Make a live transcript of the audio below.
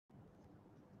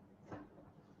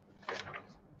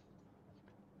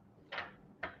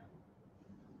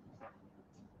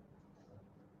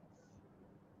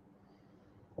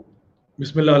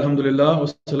بسم اللہ الحمد للہ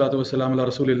والصلاۃ والسلام علی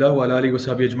رسول اللہ وعلی آلہ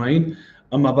وصحبہ اجمعین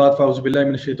اما بعد فاعوذ باللہ من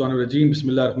الشیطان الرجیم بسم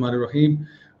اللہ الرحمن الرحیم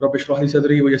رب اشرح لی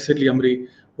صدری ویسر لی امری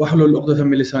واحلل عقدۃ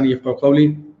من لسانی یفقهوا قولی.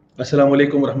 السلام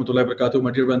علیکم ورحمۃ اللہ وبرکاتہ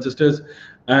my dear brothers and sisters,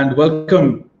 and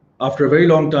welcome after a very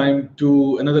long time to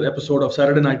another episode of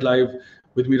Saturday Night Live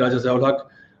with me Raja Ziaul Haq.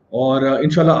 اور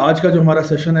انشاءاللہ آج کا جو ہمارا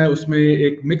سیشن ہے اس میں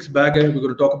ایک مکس بیگ ہے. we're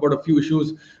going to talk about a few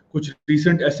issues. کچھ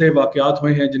ریسنٹ ایسے واقعات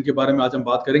ہوئے ہیں جن کے بارے میں آج ہم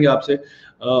بات کریں گے آپ سے,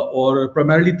 اور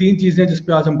پرائمرلی تین چیزیں جس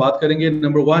پہ آج ہم بات کریں گے.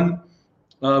 Number one,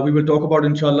 we will talk about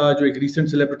انشاءاللہ جو ایک ریسنٹ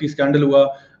سیلیبریٹی اسکینڈل ہوا,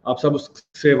 آپ سب اس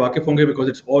سے واقف ہوں گے because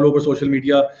it's all over social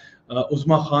media.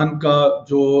 عظمیٰ خان کا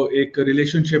جو ایک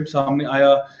ریلیشن شپ سامنے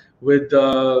آیا ود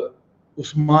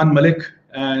عثمان ملک,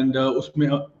 اینڈ اس میں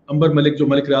عنبر ملک جو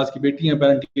ملک ریاض کی بیٹی ہیں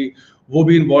اپیرنٹلی وہ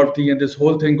بھی انوالو تھی, and this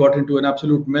whole thing got into N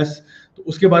absolute mass. تو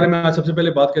اس کے بارے میں آج سب سے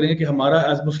پہلے بات کریں گے کہ ہمارا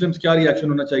ایز مسلمس کیا ری ایکشن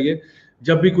ہونا چاہیے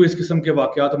جب بھی کوئی اس قسم کے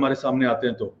واقعات ہمارے سامنے آتے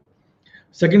ہیں. تو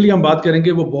سیکنڈلی ہم بات کریں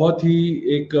گے وہ بہت ہی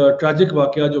ایک ٹریجک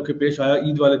واقعہ جو کہ پیش آیا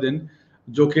عید والے دن,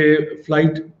 جو کہ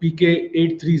فلائٹ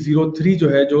PK8303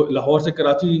 جو ہے جو لاہور سے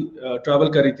کراچی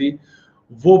ٹریول کر رہی تھی,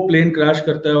 وہ پلین کریش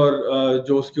کرتا ہے اور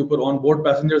جو اس کے اوپر آن بورڈ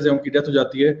پیسنجرز ہیں ان کی ڈیتھ ہو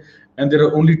جاتی ہے, and there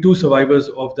are only 2 survivors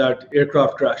of that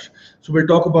aircraft crash. So we'll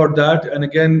talk about that, and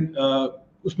again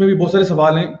اس میں بھی بہت سارے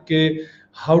سوال ہیں کہ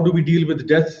how do we deal with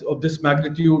deaths of this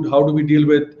magnitude, how do we deal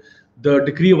with the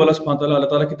decree of Allah subhanahu wa ta'ala, اللہ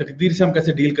تعالیٰ کی تقدیر سے ہم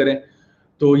کیسے ڈیل کریں.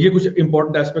 تو یہ کچھ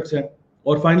امپورٹنٹ ایسپیکٹس ہیں.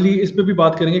 اور فائنلی اس پہ بھی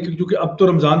بات کریں گے کیونکہ اب تو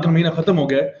رمضان کا مہینہ ختم ہو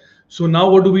گیا ہے. So now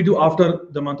what do we do after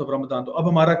the month of Ramadan? تو اب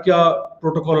ہمارا کیا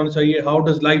پروٹوکول ہونا چاہیے, how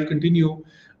does life continue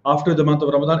after the month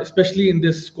of Ramadan, especially in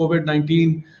this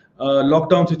COVID-19 lock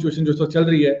down situation جو چل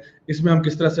رہی ہے, اس میں ہم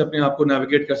کس طرح سے اپنے آپ کو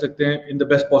نیویگیٹ کر سکتے ہیں ان دا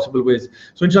بیسٹ پاسبل ویز.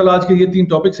 سو انشاءاللہ آج کے یہ 3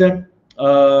 ٹاپکس ہیں.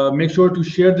 Make sure to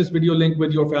share this video link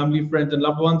with your family, friends and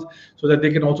loved ones so that they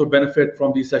can also benefit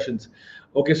from these sessions.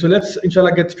 Okay, so let's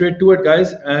انشاءاللہ get straight to it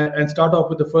guys and start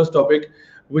off with the first topic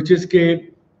which is کہ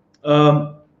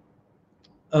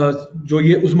جو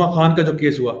یہ عظمیٰ خان کا جو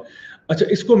case ہوا. اچھا,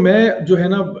 اس کو میں جو ہے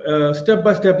نا اسٹیپ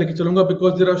بائی اسٹیپ لے کے چلوں گا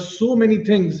because there are so many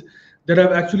things that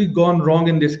have actually gone wrong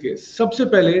in this case. سب سے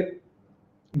پہلے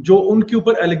جو ان کے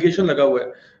اوپر ایلیگیشن لگا ہوا ہے,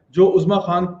 جو عظمیٰ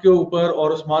خان کے اوپر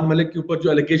اور عثمان ملک کے اوپر جو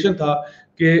ایلیگیشن تھا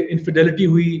کہ انفیڈیلٹی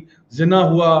ہوئی, زنا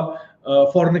ہوا,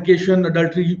 فورنیکیشن,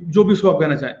 اڈلٹری, جو بھی اس کو آپ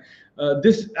کہنا چاہیں,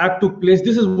 this act took place,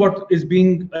 this is what is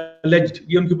being alleged,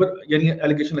 یہ ان کے اوپر یعنی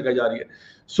ایلیگیشن لگائی جا رہی ہے.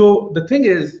 So the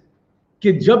thing is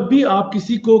کہ جب بھی آپ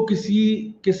کسی کو کسی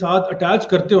کے ساتھ اٹیچ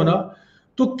کرتے ہو نا,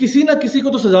 تو کسی نہ کسی کو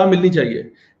تو سزا ملنی چاہیے.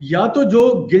 یا تو جو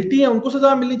گلٹی ہیں ان کو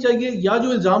سزا ملنی چاہیے, یا جو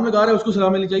الزام لگا رہا ہے اس کو سزا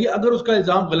ملنی چاہیے اگر اس کا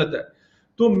الزام غلط ہے.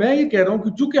 تو میں یہ کہہ رہا ہوں کہ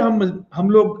چونکہ ہم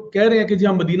لوگ کہہ رہے ہیں کہ جی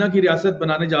ہم مدینہ کی ریاست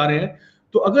بنانے جا رہے ہیں,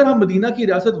 تو اگر ہم مدینہ کی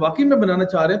ریاست واقعی میں بنانا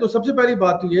چاہ رہے ہیں تو سب سے پہلی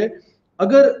بات تو یہ,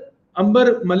 اگر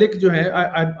عنبر ملک جو ہیں,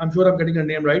 I'm sure I'm getting her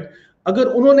name right, اگر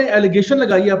انہوں نے ایلیگیشن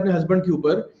لگائی ہے اپنے ہسبینڈ کے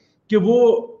اوپر کہ وہ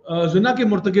زنا کے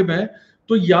مرتکب ہیں,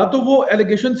 تو یا تو وہ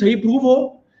ایلیگیشن صحیح پروو ہو,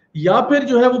 یا پھر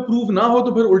جو ہے وہ پروو نہ ہو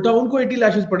تو پھر الٹا ان کو 80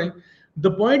 لیشز پڑیں. The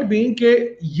point being کہ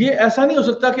یہ ایسا نہیں ہو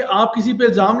سکتا کہ آپ کسی پہ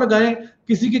الزام لگائیں,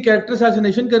 کسی کی کیریکٹر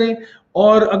اسیسینیشن کریں,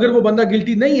 اور اگر وہ بندہ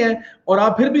گلٹی نہیں ہے اور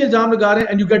آپ پھر بھی الزام لگا رہے ہیں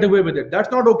and you get away with it.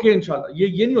 That's not okay انشاءاللہ.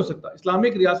 یہ نہیں ہو سکتا.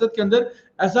 اسلامک ریاست کے اندر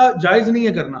ایسا جائز نہیں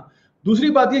ہے کرنا. دوسری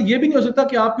بات یہ بھی نہیں ہو سکتا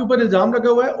کہ آپ کے اوپر الزام لگا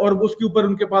ہوا ہے اور اس کے اوپر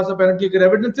ان کے پاس اپیرنٹلی اگر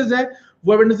ایویڈنسز ہیں,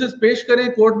 وہ ایویڈنسز پیش کریں,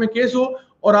 کورٹ میں کیس ہو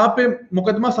اور آپ پہ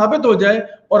مقدمہ ثابت ہو جائے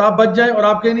اور آپ بچ جائیں اور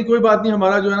آپ کہیں نہیں کوئی بات نہیں,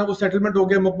 ہمارا جو ہے نا وہ سیٹلمنٹ ہو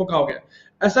گیا, مکمکا ہو گیا.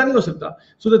 ایسا نہیں ہو سکتا.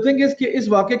 سو the thing is کہ اس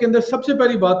واقعے کے اندر سب سے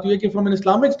پہلی بات یہ ہے کہ from an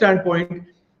Islamic standpoint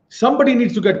somebody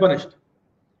needs to get punished.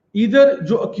 either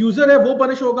جو accuser ہے وہ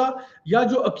پنش ہوگا یا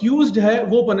جو accused ہے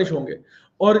وہ پنش ہوں گے.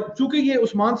 اور چونکہ یہ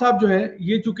عثمان صاحب جو ہیں,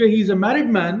 یہ چونکہ he is a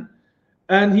married man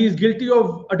and he is guilty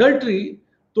of adultery,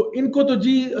 تو ان کو تو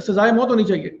جی سزائے موت ہونی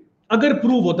چاہیے اگر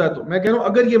پروو ہوتا ہے. تو میں کہہ رہا ہوں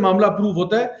اگر یہ معاملہ پروو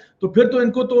ہوتا ہے تو پھر تو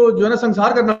ان کو تو جو ہے نا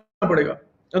سنسار کرنا پڑے گا,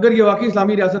 اگر یہ واقعی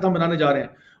اسلامی ریاست ہم بنانے جا رہے ہیں.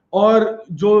 اور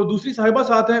جو دوسری صاحبہ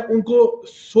ساتھ ہیں ان کو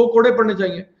 100 کوڑے پڑنے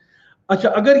چاہیے. اچھا,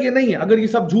 اگر یہ نہیں ہے, اگر یہ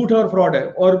سب جھوٹ ہے اور فراڈ ہے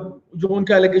اور جو ان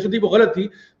کا ایلیگیشن تھی وہ غلط تھی,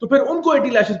 تو پھر ان کو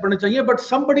 80 لیشز پڑنے چاہیے. But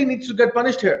somebody needs to get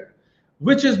punished here,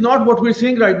 which is not what we're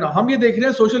seeing right now. ہم یہ دیکھ رہے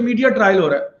ہیں سوشل میڈیا ٹرائل ہو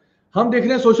رہا ہے, ہم دیکھ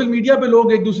رہے ہیں سوشل میڈیا پہ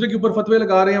لوگ ایک دوسرے کے اوپر فتوے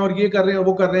لگا رہے ہیں اور یہ کر رہے ہیں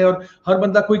وہ کر رہے ہیں, اور ہر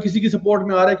بندہ کوئی کسی کی سپورٹ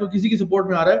میں آ رہا ہے, کوئی کسی کی سپورٹ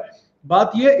میں آ رہا ہے.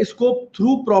 بات یہ, اس کو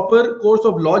through proper course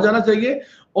of law جانا چاہیے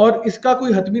اور اس کا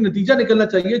کوئی حتمی نتیجہ نکلنا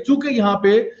چاہیے. چونکہ یہاں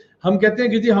پہ ہم کہتے ہیں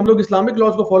کہ جی ہم لوگ اسلامک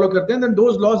لاز کو فالو کرتے ہیں, then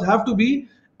those laws have to be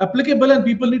applicable and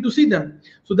people need to see them.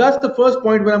 So that's the first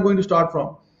point where I'm going to start from.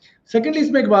 Secondly,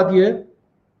 اس میں ایک بات یہ ہے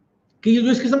کہ یہ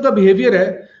جو اس قسم کا بیہیویئر ہے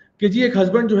کہ جی ایک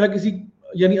ہسبینڈ جو ہے کسی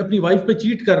یعنی اپنی وائف پہ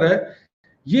چیٹ کر رہا ہے,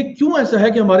 یہ کیوں ایسا ہے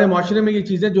کہ ہمارے معاشرے میں یہ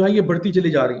چیزیں جو ہے یہ بڑھتی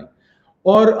چلی جا رہی ہیں.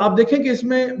 اور آپ دیکھیں کہ اس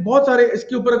میں بہت سارے اس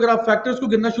کے اوپر اگر آپ فیکٹرز کو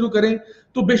گننا شروع کریں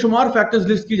تو بے شمار فیکٹرز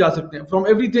لسٹ کی جا سکتے ہیں, from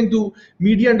every thing to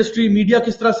media industry. Media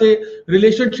کس طرح سے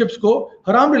ریلیشن شپس کو,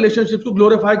 حرام ریلیشن شپس کو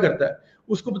گلوریفائی کرتا ہے,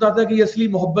 اس کو بتاتا ہے کہ یہ اصلی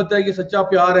محبت ہے, یہ سچا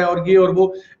پیار ہے, اور یہ اور وہ,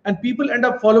 and people and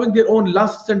up following their own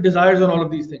lists and desires and all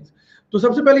of these things. تو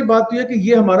سب سے پہلی بات تو یہ کہ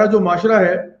یہ ہمارا جو معاشرہ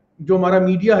ہے, جو ہمارا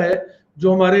میڈیا ہے,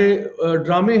 جو ہمارے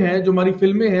ڈرامے ہیں, جو ہماری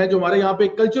فلمیں ہیں, جو ہمارے یہاں پہ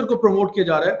کلچر کو پروموٹ کیا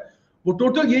جا رہا ہے, وہ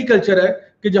ٹوٹل یہی کلچر ہے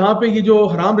کہ جہاں پہ یہ جو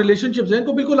حرام ریلیشن شپس ہیں ان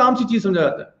کو بالکل عام سی چیز سمجھا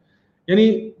جاتا ہے.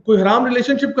 یعنی کوئی حرام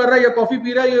ریلیشن شپ کر رہا ہے یا کافی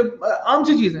پی رہا ہے, یہ عام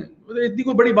سی چیز ہے, اتنی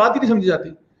کوئی بڑی بات ہی نہیں سمجھی جاتی.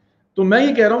 تو میں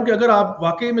یہ کہہ رہا ہوں کہ اگر آپ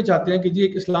واقعی میں چاہتے ہیں کہ جی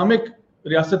ایک اسلامک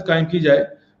ریاست قائم کی جائے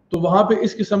تو وہاں پہ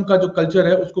اس قسم کا جو کلچر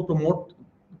ہے اس کو پروموٹ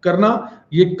کرنا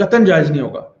یہ قطعاً جائز نہیں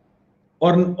ہوگا.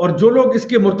 اور جو لوگ اس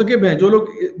کے مرتکب ہیں, جو لوگ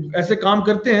ایسے کام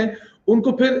کرتے ہیں, ان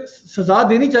کو پھر سزا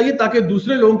دینی چاہیے تاکہ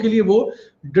دوسرے لوگوں کے لیے وہ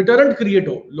ڈیٹرنٹ کریٹ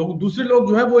ہو. دوسرے لوگ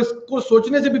جو ہیں وہ اس کو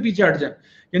سوچنے سے بھی پیچھے ہٹ جائیں.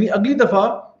 یعنی اگلی دفعہ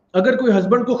اگر کوئی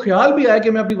ہسبینڈ کو خیال بھی آئے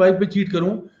کہ میں اپنی وائف پہ چیٹ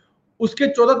کروں, اس کے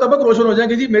 14 طبق روشن ہو جائیں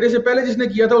کہ جی میرے سے پہلے جس نے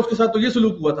کیا تھا اس کے ساتھ تو یہ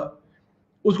سلوک ہوا تھا,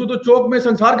 اس کو تو چوک میں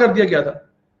سنسار کر دیا گیا تھا.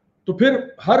 تو پھر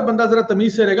ہر بندہ ذرا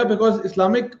تمیز سے رہے گا, بیکاز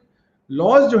اسلامک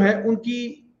لاز جو ہیں ان کی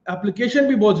اپلیکیشن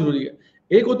بھی بہت ضروری ہے.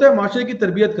 ایک ہوتا ہے معاشرے کی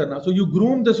تربیت کرنا, so you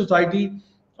groom the society,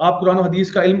 آپ قرآن و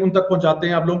حدیث کا علم ان تک پہنچاتے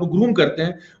ہیں, آپ لوگوں کو گروم کرتے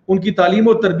ہیں, ان کی تعلیم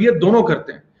و تربیت دونوں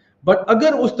کرتے ہیں. بٹ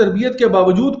اگر اس تربیت کے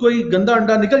باوجود کوئی گندا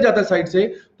انڈا نکل جاتا ہے سائڈ سے,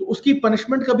 تو اس کی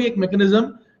پنشمنٹ کا بھی ایک میکنزم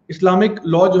اسلامک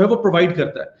لا جو ہے وہ پرووائڈ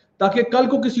کرتا ہے, تاکہ کل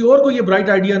کو کسی اور کو یہ برائٹ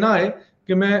آئیڈیا نہ آئے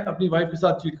کہ میں اپنی وائف کے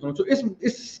ساتھ چیٹ کروں. تو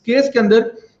اس کیس کے اندر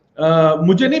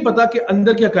مجھے نہیں پتا کہ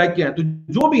اندر کے حقائق کیا ہیں. تو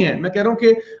جو بھی ہیں, میں کہہ رہا ہوں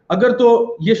کہ اگر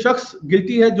تو یہ شخص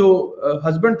گلٹی ہے جو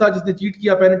ہسبینڈ تھا جس نے چیٹ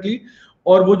کیا اپیرنٹلی,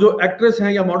 اور وہ جو ایکٹریس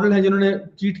ہیں یا ماڈل ہیں جنہوں نے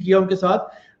چیٹ کیا ان کے ساتھ,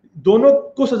 دونوں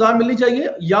کو سزا ملنی چاہیے.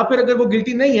 یا پھر اگر وہ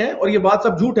گلٹی نہیں ہے اور یہ بات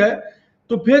سب جھوٹ ہے,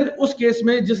 تو پھر اس کیس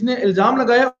میں جس نے الزام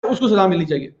لگایا اس کو سزا ملنی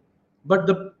چاہیے. But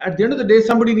at the end of the day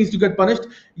somebody needs to get punished.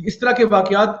 اس طرح کے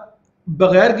واقعات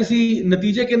بغیر کسی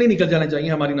نتیجے کے نہیں نکل جانے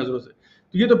چاہیے ہماری نظروں سے.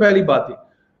 تو یہ تو پہلی بات ہے.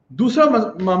 دوسرا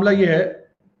معاملہ یہ ہے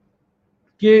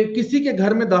کہ کسی کے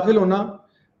گھر میں داخل ہونا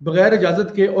بغیر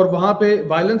اجازت کے اور وہاں پہ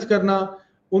وائلنس کرنا,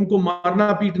 ان کو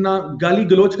مارنا پیٹنا, گالی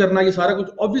گلوچ کرنا, یہ سارا کچھ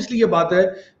obviously یہ بات ہے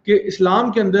کہ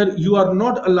اسلام کے اندر you are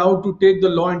not allowed to take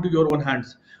the law into your own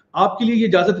hands. آپ کے لیے یہ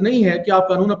اجازت نہیں ہے کہ آپ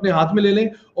قانون اپنے ہاتھ میں لے لیں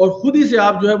اور خود ہی سے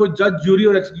آپ جو ہے وہ جج, جوری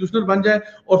اور ایکسکیوشنر بن جائیں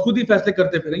اور خود ہی فیصلے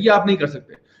کرتے پھریں. یہ آپ نہیں کر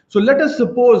سکتے. So let us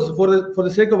suppose for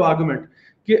the sake of argument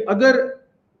کہ اگر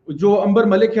جو امبر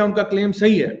ملک ہے ان کا کلیم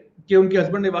صحیح ہے کہ ان کے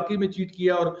ہسبینڈ نے واقعی میں چیٹ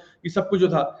کیا اور یہ سب کچھ جو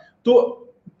تھا, تو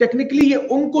ٹیکنیکلی یہ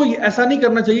ان کو ایسا نہیں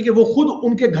کرنا چاہیے کہ وہ خود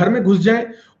ان کے گھر میں گھس جائیں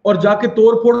اور جا کے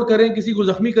توڑ پھوڑ کریں, کسی کو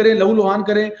زخمی کریں, لہو لہان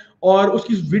کریں اور اس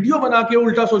کی ویڈیو بنا کے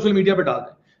الٹا سوشل میڈیا پہ ڈال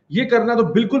دیں. یہ کرنا تو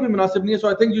بالکل بھی مناسب نہیں ہے. سو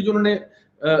آئی تھنک جو انہوں نے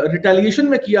ریٹیلیشن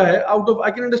میں کیا ہے, out of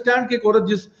I can understand کہ ایک عورت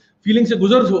جس فیلنگ سے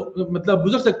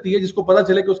گزر سکتی ہے, جس کو پتا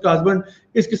چلے کہ اس کا ہسبینڈ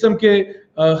اس قسم کے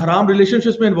حرام ریلیشن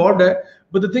شپس میں انوالوڈ ہے,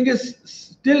 but the thing is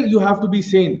still you have to be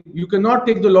sane. You cannot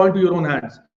take the law into your own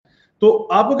hands. تو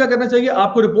آپ کو کیا کرنا چاہیے,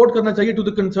 آپ کو رپورٹ کرنا چاہیے ٹو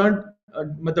دی کنسرنڈ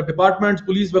مطلب ڈپارٹمنٹ,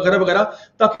 پولیس وغیرہ وغیرہ,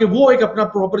 تاکہ وہ ایک اپنا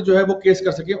پراپر جو ہے وہ کیس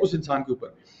کر سکیں اس انسان کے اوپر.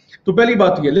 تو پہلی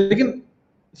بات یہ. لیکن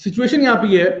سچویشن یہاں پہ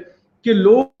یہ ہے کہ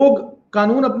لوگ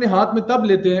قانون اپنے ہاتھ میں تب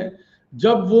لیتے ہیں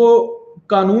جب وہ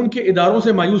قانون کے اداروں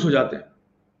سے مایوس ہو جاتے ہیں.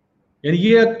 یعنی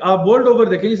یہ آپ ورلڈ اوور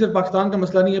دیکھیں, یہ صرف پاکستان کا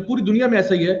مسئلہ نہیں ہے, پوری دنیا میں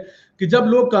ایسا ہی ہے کہ جب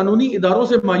لوگ قانونی اداروں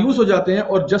سے مایوس ہو جاتے ہیں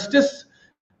اور جسٹس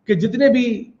کے جتنے بھی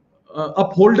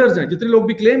اپ ہولڈرز ہیں, جتنے لوگ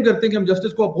بھی کلیم کرتے ہیں کہ ہم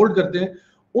جسٹس کو اپ ہولڈ کرتے ہیں,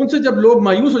 ان سے جب لوگ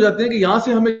مایوس ہو جاتے ہیں کہ یہاں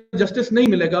سے ہمیں جسٹس نہیں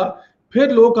ملے گا, پھر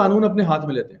لوگ قانون اپنے ہاتھ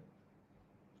میں لیتے ہیں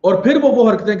اور پھر وہ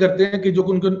حرکتیں کرتے ہیں کہ جو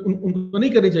ان کو نہیں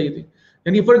کرنی چاہیے تھی.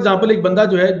 یعنی فار ایگزامپل ایک بندہ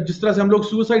جو ہے, جس طرح سے ہم لوگ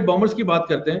سوسائڈ بامرز کی بات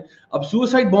کرتے ہیں, اب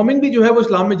سوسائڈ بامنگ بھی جو ہے وہ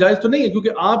اسلام میں جائز تو نہیں ہے, کیونکہ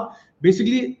آپ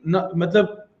بیسیکلی مطلب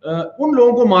ان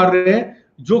لوگوں کو مار رہے ہیں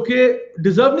جو کہ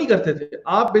ڈیزرو نہیں کرتے تھے.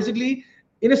 آپ بیسیکلی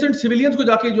انیسنٹ سویلینز کو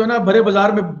جا کے جو ہے نا بھرے بازار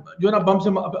میں جو ہے نا بم سے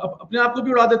اپنے آپ کو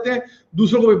بھی اڑا دیتے ہیں,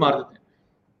 دوسروں کو بھی مار دیتے ہیں.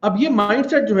 اب یہ مائنڈ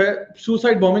سیٹ جو ہے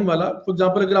سوسائڈ بامنگ والا, فار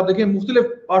ایگزامپل اگر آپ دیکھیں مختلف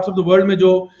پارٹس آف دا ورلڈ میں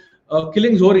جو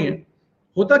کلنگز ہو رہی ہیں,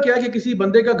 ہوتا کیا ہے کہ کسی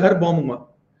بندے کا گھر بوم ہوا,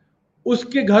 اس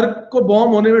کے گھر کو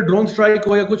بوم ہونے میں ڈرون سٹرائک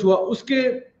ہوا یا کچھ ہوا, اس کے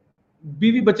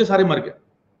بیوی بچے سارے مر گئے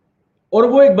اور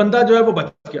وہ ایک بندہ جو ہے وہ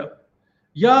بچ گیا,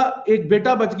 یا ایک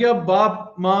بیٹا بچ گیا,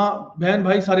 باپ ماں بہن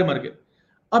بھائی سارے مر گئے.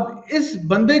 اب اس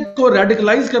بندے کو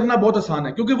ریڈیکلائز کرنا بہت آسان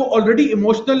ہے, کیونکہ وہ آلریڈی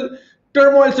ایموشنل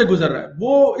ٹرموائل سے گزر رہا ہے,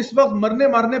 وہ اس وقت مرنے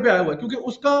مارنے پہ آیا ہوا ہے, کیونکہ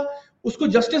اس کو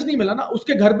جسٹس نہیں ملا نا, اس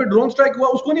کے گھر پہ ڈرون سٹرائک ہوا,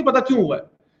 اس کو نہیں پتا کیوں ہوا ہے.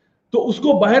 تو اس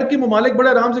کو باہر کے ممالک بڑے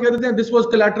آرام سے کہہ دیتے ہیں دس واز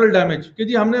کولیٹرل ڈیمیج, کہ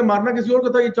جی ہم نے مارنا کسی اور کو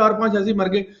تھا, یہ 4-5 ایسے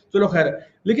مر گئے, چلو خیر ہے.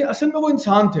 لیکن اصل میں وہ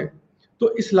انسان تھے. تو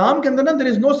اسلام کے اندر نا there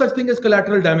is no such thing as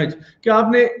collateral damage کہ آپ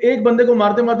نے ایک بندے کو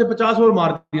مارتے مارتے 50 اور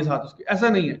مار دیے ساتھ اس کے, ایسا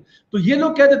نہیں ہے. تو یہ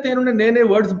لوگ کہہ دیتے ہیں انہوں نے نئے نئے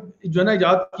ورڈز جو ہے نا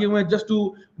ایجاد کیے ہوئے ہیں just to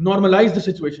normalize the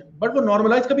situation, but وہ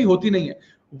نارملائز کبھی ہوتی نہیں ہے.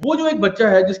 وہ جو ایک بچہ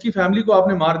ہے جس کی فیملی کو آپ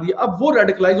نے مار دیا, اب وہ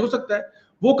ریڈیکلائز ہو سکتا ہے,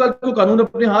 وہ کل کو قانون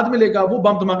اپنے ہاتھ میں لے گا, وہ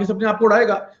بم دھماکے سے اپنے آپ کو اڑائے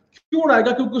گا. کیوں اڑائے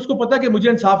گا؟ کیونکہ اس کو پتا کہ مجھے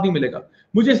انصاف نہیں ملے گا,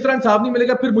 مجھے اس طرح انصاف نہیں ملے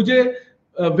گا, پھر مجھے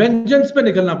وینجنس پہ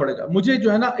نکلنا پڑے گا, مجھے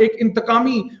جو ہے نا ایک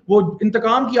وہ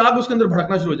انتقام کی آگ اس کے اندر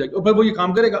بھڑکنا شروع ہو جائے گی اور پھر وہ یہ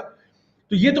کام کرے گا.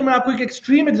 تو یہ تو میں آپ کو ایک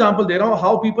ایکسٹریم ایگزامپل دے رہا ہوں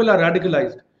how people are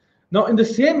radicalized. Now in the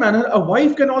same manner a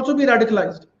wife can also be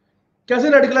radicalized. کیسے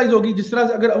ریڈیکلائز ہوگی؟ جس طرح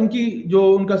سے اگر ان کی جو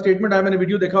ان کا اسٹیٹمنٹ آیا, میں نے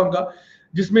ویڈیو دیکھا ان کا,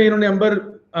 جس میں انہوں نے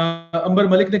امبر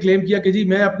ملک نے کلیم کیا کہ جی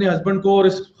میں اپنے ہسبینڈ کو اور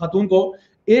اس خاتون کو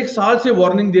 1 سال سے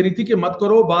وارننگ دے رہی تھی کہ مت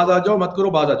کرو باز آ جاؤ, مت کرو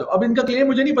باز آ جاؤ. اب ان کا کلیم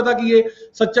مجھے نہیں پتا کہ یہ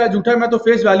سچا ہے جھوٹا ہے, میں تو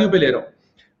فیس ویلیو پہ لے رہا ہوں.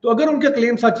 تو اگر ان کا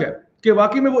کلیم سچ ہے کہ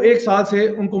واقعی میں وہ 1 سال سے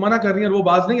ان کو منع کر رہی ہیں اور وہ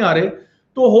باز نہیں آ رہے,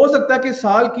 تو ہو سکتا ہے کہ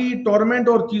سال کی ٹورمنٹ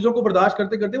اور چیزوں کو برداشت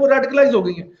کرتے کرتے وہ ریڈیکلائز ہو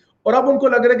گئی ہیں, اور اب ان کو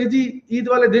لگ رہا ہے کہ جی عید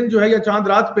والے دن جو ہے یا چاند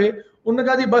رات پہ انہوں نے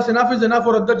کہا جی بس انف از انف,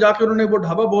 اور اندر جا کے انہوں نے وہ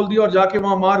ڈھابا بول دیا اور جا کے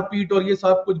وہاں مار پیٹ اور یہ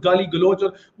سب کچھ گالی گلوچ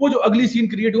اور وہ جو اگلی سین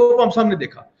کریٹ ہوا وہ ہم سامنے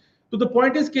دیکھا. تو the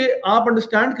point is کہ آپ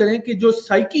انڈرسٹینڈ کریں کہ جو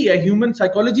سائیکی ہے, human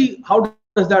psychology, how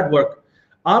does that work.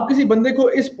 آپ کسی بندے کو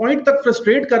اس پوائنٹ تک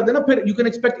فرسٹریٹ کر دینا, پھر you can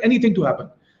expect anything to happen.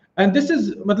 And this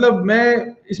is مطلب میں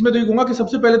اس میں تو یہ کہوں گا کہ سب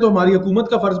سے پہلے تو ہماری حکومت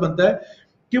کا فرض بنتا ہے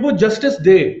کہ وہ جسٹس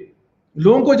دے.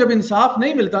 لوگوں کو جب انصاف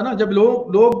نہیں ملتا نا, جب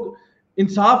لوگ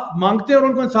انصاف مانگتے ہیں اور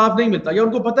ان کو انصاف نہیں ملتا, یا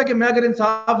ان کو پتا کہ میں اگر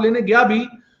انصاف لینے گیا بھی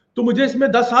تو مجھے اس میں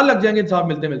 10 سال لگ جائیں گے انصاف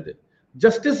ملتے ملتے.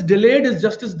 Justice delayed is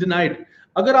justice denied.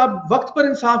 اگر آپ وقت پر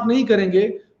انصاف نہیں کریں گے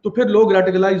تو پھر لوگ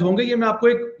ریڈیکلائز ہوں گے. یہ میں آپ کو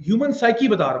ایک ہیومن سائیکی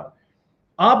بتا رہا ہوں.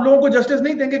 آپ لوگوں کو جسٹس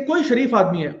نہیں دیں گے, کوئی شریف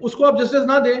آدمی ہے اس کو آپ جسٹس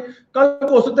نہ دیں, کل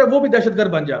کو ہو سکتا ہے وہ بھی دہشت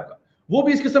گرد بن جائے آپ کا, وہ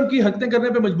بھی اس قسم کی حرکتیں کرنے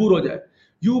پہ مجبور ہو جائے.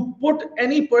 You put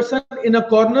any person in a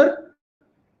corner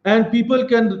and people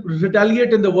can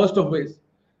retaliate in the worst of ways.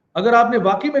 اگر آپ نے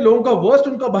واقعی میں لوگوں کا ورسٹ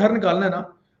ان کا باہر نکالنا ہے نا,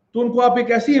 تو ان کو آپ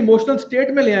ایک ایسی ایموشنل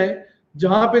اسٹیٹ میں لے آئیں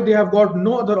جہاں پہ they have got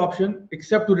no other option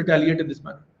except to retaliate in this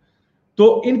manner. تو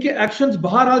ان کے ایکشنز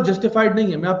بہرحال جسٹیفائڈ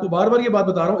نہیں ہے. میں آپ کو بار بار یہ بات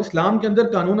بتا رہا ہوں, اسلام کے اندر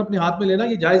قانون اپنے ہاتھ میں لینا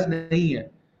یہ جائز نہیں ہے,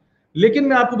 لیکن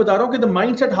میں آپ کو بتا رہا ہوں کہ the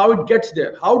mindset how it gets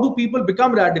there, how do people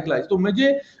become radicalized. تو مجھے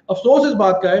افسوس اس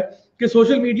بات کا ہے کہ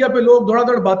سوشل میڈیا پہ لوگ دوڑا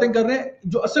دوڑ باتیں کر رہے ہیں,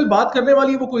 جو اصل بات کرنے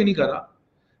والی ہے وہ کوئی نہیں کر رہا.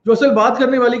 جو اصل بات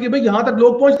کرنے والی کہ بھئی یہاں تک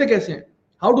لوگ پہنچتے کیسے ہیں,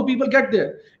 how do people get there.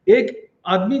 ایک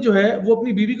آدمی جو ہے وہ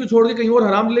اپنی بیوی کو چھوڑ کے کہیں اور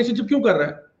حرام ریلیشن شپ کیوں کر رہا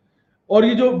ہے, اور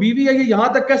یہ جو بیوی ہے یہ یہاں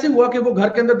تک کیسے ہوا کہ وہ گھر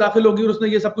کے اندر داخل ہوگی اور اس نے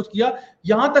یہ سب کچھ کیا,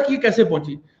 یہاں تک یہ کیسے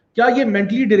پہنچی؟ کیا یہ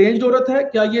مینٹلی ڈیرینجڈ عورت ہے؟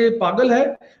 کیا یہ پاگل ہے؟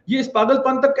 یہ اس پاگل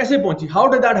پن تک کیسے پہنچی؟ How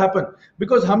did that happen?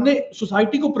 Because ہم نے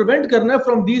سوسائٹی کو پریونٹ کرنا ہے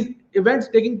from these events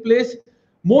taking place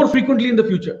more frequently in the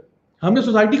future. ہم نے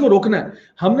سوسائٹی کو روکنا ہے.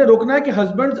 ہم نے روکنا ہے کہ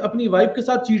ہسبینڈ اپنی وائف کے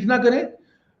ساتھ چیٹ نہ کریں,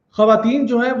 خواتین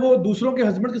جو ہیں وہ دوسروں کے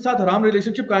ہسبینڈ کے ساتھ حرام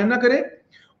ریلیشن شپ قائم نہ کریں,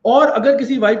 اور اگر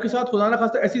کسی وائف کے ساتھ خدا نہ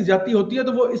خواستہ ایسی زیادتی ہوتی ہے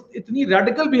تو وہ اتنی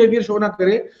ریڈیکل بیہیویئر شو نہ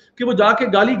کرے کہ وہ جا کے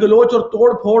گالی گلوچ اور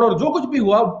توڑ پھوڑ اور جو کچھ بھی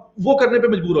ہوا وہ کرنے پہ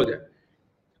مجبور ہو جائے.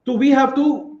 تو we have to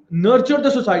nurture the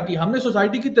society. ہم نے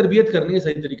سوسائٹی کی تربیت کرنی ہے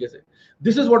صحیح طریقے سے.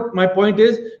 دس is what my point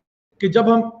is کہ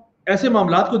جب ہم ایسے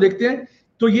معاملات کو دیکھتے ہیں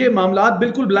تو یہ معاملات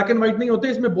بالکل بلیک اینڈ وائٹ نہیں ہوتے,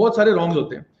 اس میں بہت سارے رانگز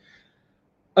ہوتے ہیں.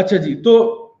 اچھا جی, تو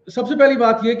سب سے پہلی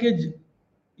بات یہ کہ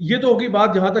یہ تو ہوگی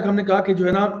بات جہاں تک ہم نے کہا کہ جو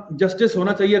ہے نا جسٹس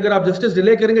ہونا چاہیے. اگر آپ جسٹس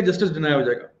ڈیلے کریں گے جسٹس ڈینائی ہو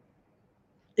جائے گا.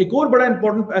 ایک اور بڑا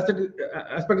امپورٹنٹ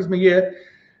ایسپیکٹ اس میں یہ ہے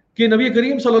کہ نبی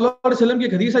کریم صلی اللہ علیہ وسلم کی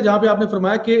ایک حدیث ہے جہاں پہ آپ نے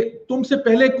فرمایا کہ تم سے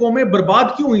پہلے قومیں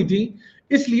برباد کیوں ہوئی تھیں؟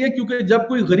 اس لیے کیونکہ جب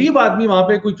کوئی غریب آدمی وہاں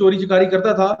پہ کوئی چوری چکاری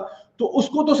کرتا تھا تو اس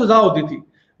کو تو سزا ہوتی تھی,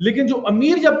 لیکن جو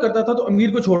امیر جب کرتا تھا تو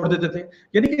امیر کو چھوڑ دیتے تھے.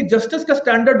 یعنی کہ جسٹس کا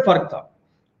سٹینڈرڈ فرق تھا.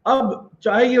 اب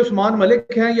چاہے یہ عثمان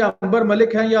ملک ہیں یا انبر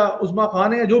ملک ہیں یا عظما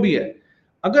خان ہیں, جو بھی ہے,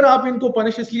 اگر آپ ان کو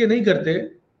پنش اس لیے نہیں کرتے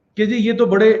کہ جی یہ تو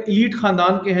بڑے ایلیٹ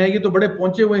خاندان کے ہیں, یہ تو بڑے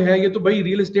پہنچے ہوئے ہیں, یہ تو بھائی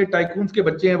ریل اسٹیٹ ٹائکونز کے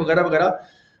بچے ہیں وغیرہ وغیرہ,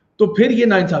 تو پھر یہ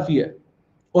ناانصافی ہے,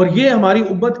 اور یہ ہماری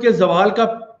امت کے زوال کا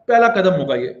پہلا قدم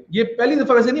ہوگا. یہ پہلی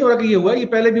دفعہ ویسے نہیں ہو رہا کہ یہ ہوا ہے, یہ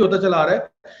پہلے بھی ہوتا چلا آ رہا ہے.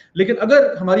 لیکن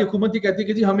اگر ہماری حکومت یہ کہتی ہے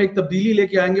کہ جی ہم ایک تبدیلی لے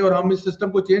کے آئیں گے اور ہم اس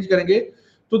سسٹم کو چینج کریں گے,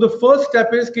 تو the first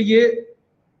step is کہ یہ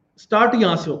سٹارٹ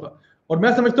یہاں سے ہوگا. اور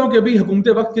میں سمجھتا ہوں کہ ابھی حکومت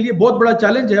وقت کے لیے بہت بڑا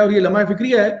چیلنج ہے, اور یہ لمحہ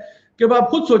فکریہ ہے کہ اب آپ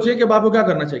خود سوچیں کہ اب آپ کو کیا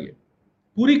کرنا چاہیے.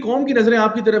 پوری قوم کی نظریں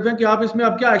آپ کی طرف ہیں کہ آپ اس میں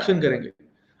آپ کیا ایکشن کریں گے.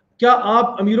 کیا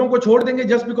آپ امیروں کو چھوڑ دیں گے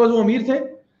جسٹ بیکاز وہ امیر تھے,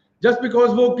 جسٹ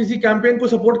بیکاز وہ کسی کیمپین کو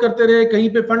سپورٹ کرتے رہے, کہیں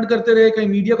پہ فنڈ کرتے رہے, کہیں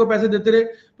میڈیا کو پیسے دیتے رہے,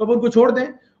 تو اب ان کو چھوڑ دیں؟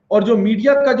 اور جو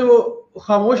میڈیا کا جو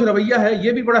خاموش رویہ ہے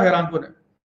یہ بھی بڑا حیران کن ہے.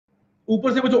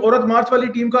 اوپر سے وہ جو عورت مارچ والی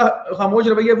ٹیم کا خاموش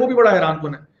رویہ ہے وہ بھی بڑا حیران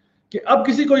کن ہے کہ اب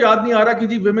کسی کو یاد نہیں آ رہا کہ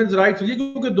جی ویمنز رائٹس, یہ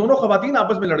کیونکہ دونوں خواتین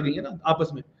آپس میں لڑ گئی ہیں نا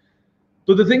آپس میں.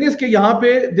 تو the thing is کہ یہاں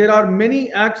پہ there are many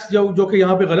acts جو کہ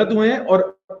یہاں پہ غلط ہوئے ہیں, اور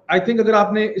I think اگر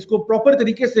آپ نے اس کو پراپر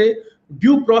طریقے سے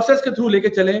ڈیو پروسیس کے تھرو لے کے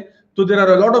چلیں تو there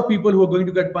are a lot of people who are going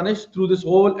to get punished through this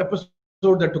whole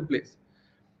episode that took place.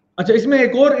 اچھا, اس میں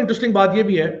ایک اور انٹرسٹنگ بات یہ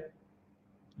بھی ہے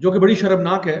جو کہ بڑی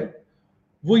شرمناک ہے,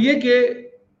 وہ یہ کہ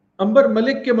عنبر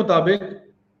ملک کے مطابق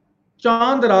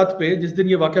چاند رات پہ جس دن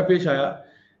یہ واقعہ پیش آیا,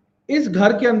 اس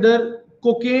گھر کے اندر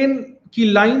کوکین کی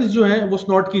لائنز جو ہیں وہ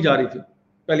سنوٹ کی جا رہی تھی,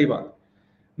 پہلی بات.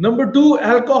 نمبر 2,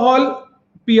 الکوہول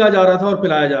پیا جا رہا تھا اور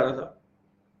پلایا جا رہا تھا.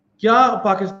 کیا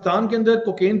پاکستان کے اندر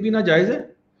کوکین پینا جائز ہے؟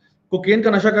 کوکین کا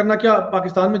نشہ کرنا کیا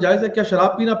پاکستان میں جائز ہے؟ کیا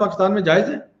شراب پینا پاکستان میں جائز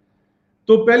ہے؟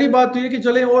 تو پہلی بات تو یہ کہ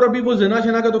چلیں, اور ابھی وہ زنا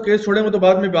شنا کا تو کیس چھوڑیں, وہ تو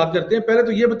بعد میں بات کرتے ہیں. پہلے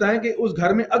تو یہ بتائیں کہ اس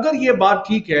گھر میں اگر یہ بات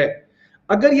ٹھیک ہے,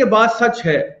 اگر یہ بات سچ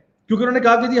ہے, کیونکہ انہوں نے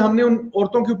کہا کہ جی ہم نے ان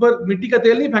عورتوں کے اوپر مٹی کا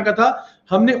تیل نہیں پھینکا تھا,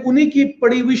 ہم نے انہی کی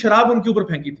پڑی ہوئی شراب ان کے اوپر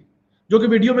پھینکی تھی, جو کہ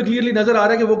ویڈیو میں کلیئرلی نظر آ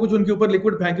رہا ہے کہ وہ کچھ ان کے اوپر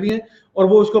لکوڈ پھینک رہی ہیں اور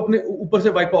وہ اس کو اپنے اوپر سے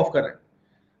وائپ آف کر رہے ہیں.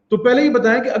 تو پہلے یہ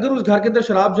بتائیں کہ اگر اس گھر کے اندر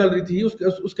شراب چل رہی تھی,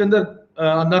 اس کے اندر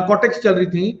نارکوٹکس چل رہی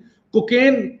تھیں,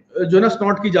 کوکین جو ہے نا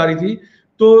سنوٹ کی جا رہی تھی,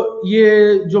 تو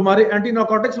یہ جو ہمارے اینٹی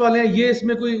نارکوٹکس والے ہیں یہ اس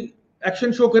میں کوئی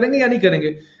ایکشن شو کریں گے یا نہیں کریں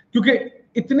گے؟ کیونکہ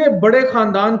اتنے بڑے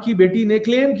خاندان کی بیٹی نے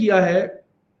کلیم کیا ہے,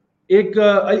 ایک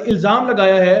الزام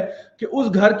لگایا ہے کہ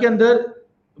اس گھر کے اندر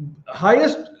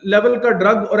ہائیسٹ لیول کا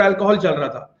ڈرگ اور الکوہول چل رہا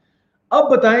تھا. اب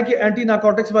بتائیں کہ اینٹی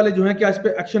نارکوٹکس والے جو ہیں کیا اس پہ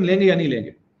ایکشن لیں گے یا نہیں لیں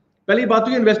گے؟ پہلی بات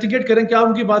تو یہ انویسٹیگیٹ کریں کیا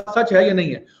ان کی بات سچ ہے یا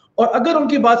نہیں ہے, اور اگر ان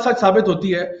کی بات سچ ثابت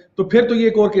ہوتی ہے تو پھر تو یہ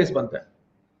ایک اور کیس بنتا ہے.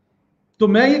 تو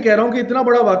میں یہ کہہ رہا ہوں کہ اتنا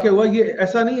بڑا واقعہ ہوا, یہ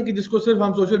ایسا نہیں ہے کہ جس کو صرف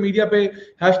ہم سوشل میڈیا پہ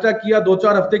ہیش ٹیگ کیا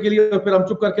 2-4 ہفتے کے لیے اور پھر ہم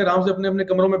چپ کر کے آرام سے اپنے اپنے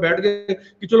کمروں میں بیٹھ گئے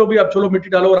کہ چلو بھائی اب چلو مٹی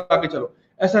ڈالو اور آگے چلو.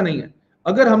 ایسا نہیں ہے.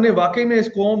 اگر ہم نے واقعی میں اس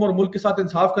قوم اور ملک کے ساتھ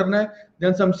انصاف کرنا ہے,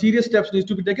 then some serious steps needs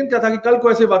to be taken, کیا تھا کہ کل کو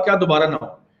ایسے واقعات دوبارہ نہ ہو.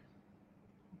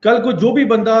 کل کو جو بھی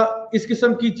بندہ اس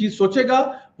قسم کی چیز سوچے گا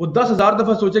وہ 10,000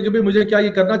 دفعہ سوچے کہ بھائی مجھے کیا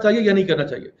یہ کرنا چاہیے یا نہیں کرنا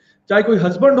چاہیے. چاہے کوئی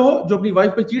ہسبینڈ ہو جو اپنی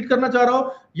وائف پہ چیٹ کرنا چاہ رہا ہو,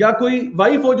 یا کوئی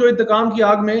وائف ہو جو انتقام کی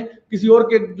آگ میں کسی اور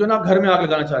کے جو نا گھر میں آگ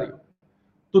لگانا چاہ رہی ہو.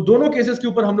 تو دونوں کیسز کے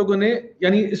اوپر ہم لوگوں نے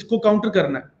یعنی اس کو کاؤنٹر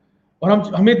کرنا ہے, اور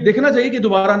ہمیں دیکھنا چاہیے کہ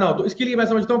دوبارہ نہ ہو. تو اس کے لیے میں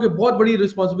سمجھتا ہوں کہ بہت بڑی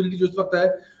رسپانسبلٹی جو اس وقت ہے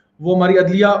وہ ہماری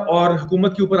عدلیہ اور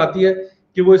حکومت کے اوپر آتی ہے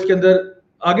کہ وہ اس کے اندر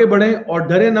آگے بڑھیں اور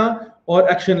ڈرے نہ, اور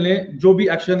ایکشن لیں جو بھی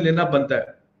ایکشن لینا بنتا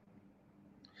ہے.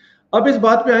 اب اس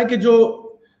بات پہ آئیں کہ جو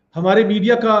ہمارے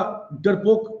میڈیا کا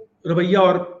ڈرپوک رویہ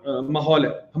اور ماحول ہے,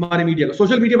 ہمارے میڈیا کا,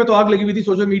 سوشل میڈیا پہ تو آگ لگی ہوئی تھی.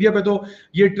 سوشل میڈیا پہ تو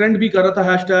یہ ٹرینڈ بھی کر رہا تھا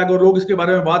ہیش ٹیگ, اور لوگ اس کے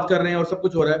بارے میں بات کر رہے ہیں اور سب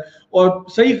کچھ ہو رہا ہے, اور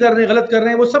صحیح کر رہے ہیں غلط کر رہے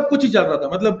ہیں, وہ سب کچھ ہی چل رہا تھا.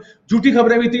 مطلب جھوٹی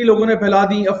خبریں بھی اتنی لوگوں نے پھیلا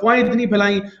دی, افواہیں اتنی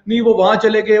پھیلائیں, نہیں وہ وہاں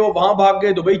چلے گئے, وہ وہاں بھاگ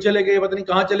گئے, دبئی چلے گئے, پتہ نہیں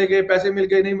کہاں چلے گئے, پیسے مل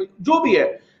گئے, نہیں جو بھی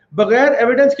ہے, بغیر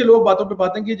ایویڈنس کے لوگ باتوں پہ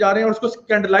باتیں کیے جا رہے ہیں اور اس کو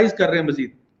اسکینڈلائز کر رہے ہیں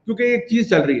مزید, کیونکہ ایک چیز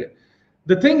چل رہی ہے.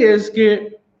 دا تھنگ از کہ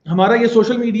ہمارا یہ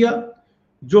سوشل میڈیا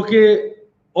جو کہ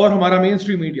اور ہمارا مین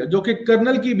اسٹریم میڈیا جو کہ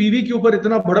کرنل کی بیوی کے اوپر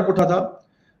اتنا بھڑک اٹھا تھا,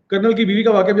 کرنل کی بیوی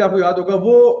کا واقعہ بھی آپ کو یاد ہوگا,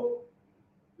 وہ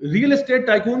ریئل اسٹیٹ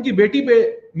ٹائکون کی بیٹی پہ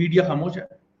میڈیا خاموش ہے.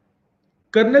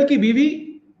 کرنل کی بیوی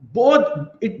بہت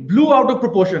it blow out of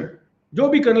proportion جو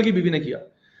بھی کرنل کی بیوی نے کیا,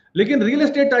 لیکن ریئل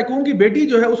اسٹیٹ ٹائکون کی بیٹی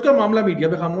جو ہے اس کا معاملہ میڈیا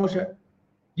پہ خاموش ہے.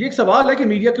 یہ ایک سوال ہے کہ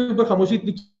میڈیا کے اوپر خاموشی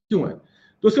اتنی کیوں ہے؟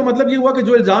 تو اس کا مطلب یہ ہوا کہ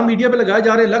جو الزام میڈیا پہ لگائے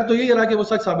جا رہے ہیں لگ تو یہی رہا کہ وہ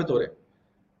سچ ثابت ہو رہے ہیں,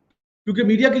 کیونکہ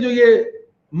میڈیا کی جو یہ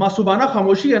معصومانہ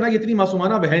خاموشی ہے نا, یہ اتنی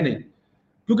معصومانہ وہ ہے نہیں,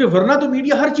 کیونکہ ورنہ تو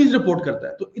میڈیا ہر چیز رپورٹ کرتا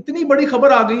ہے. تو اتنی بڑی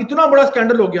خبر آ گئی, اتنا بڑا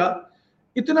اسکینڈل ہو گیا,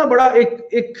 اتنا بڑا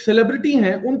ایک سیلیبریٹی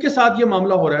ہیں ان کے ساتھ یہ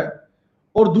معاملہ ہو رہا ہے,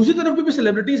 اور دوسری طرف بھی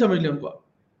سیلیبریٹی سمجھ لیں ان کو,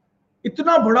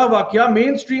 اتنا بڑا واقعہ.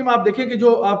 مین اسٹریم آپ دیکھیں کہ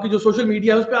جو آپ کی جو سوشل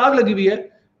میڈیا ہے اس پہ آگ لگی ہوئی ہے,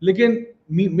 لیکن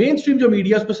مین اسٹریم جو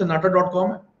میڈیا اس پہ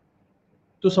سناٹا.com ہے.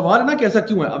 تو سوال ہے نا کہ ایسا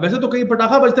کیوں ہے؟ اب ویسے تو کہیں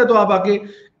پٹاخہ بجتا ہے تو آپ آ کے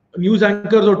نیوز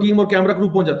اینکرز اور ٹیم اور کیمرہ کرو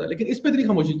پہنچ جاتا ہے, لیکن اس پہ اتنی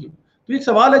خاموشی کیوں؟ تو ایک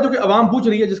سوال ہے جو کہ عوام پوچھ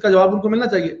رہی ہے, جس کا جواب ان کو ملنا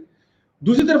چاہیے.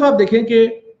 دوسری طرف آپ دیکھیں کہ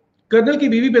کرنل کی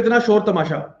بیوی پہ اتنا شور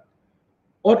تماشا,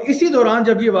 اور اسی دوران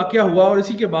جب یہ واقعہ ہوا اور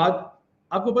اسی کے بعد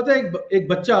آپ کو پتہ ہے ایک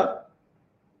بچہ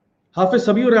حافظ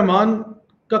سمیع الرحمان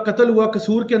کا قتل ہوا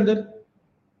قصور کے اندر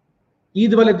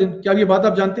عید والے دن. کیا یہ بات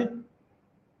آپ جانتے ہیں؟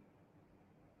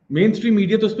 مین اسٹریم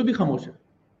میڈیا تو اس پہ بھی خاموش ہے.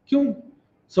 کیوں؟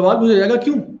 سوال پوچھا جائے گا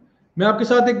کیوں. میں آپ کے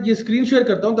ساتھ ایک یہ اسکرین شیئر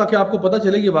کرتا ہوں تاکہ آپ کو پتہ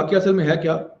چلے یہ واقعہ اصل میں ہے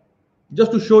کیا,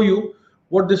 just to show you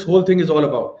what this whole thing is all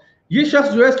about. یہ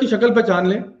شخص جو ہے اس کی شکل پہچان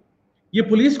لیں, یہ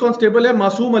پولیس کانسٹیبل ہے,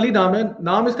 معصوم علی نام ہے,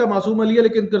 نام اس کا معصوم علی ہے,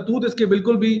 لیکن کرتوت اس کے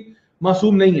بالکل بھی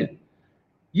معصوم نہیں ہے.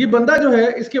 یہ بندہ جو ہے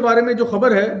اس کے بارے میں جو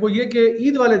خبر ہے وہ یہ کہ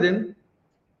عید والے دن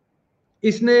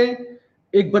اس نے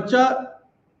ایک بچہ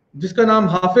جس کا نام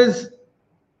حافظ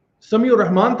سمیع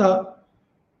الرحمان تھا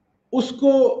اس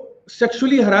کو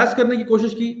سیکشولی ہراس کرنے کی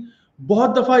کوشش کی.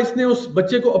 بہت دفعہ اس نے اس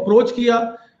بچے کو اپروچ کیا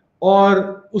اور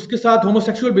اس کے ساتھ ہومو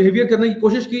سیکشول بیہیویئر کرنے کی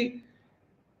کوشش کی,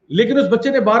 لیکن اس بچے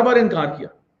نے بار بار انکار کیا.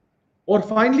 اور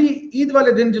فائنلی عید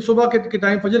والے دن جو صبح کے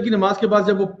ٹائم فجر کی نماز کے بعد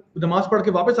جب وہ نماز پڑھ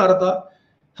کے واپس آ رہا تھا,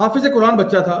 حافظ قرآن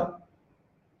بچہ تھا,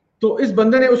 تو اس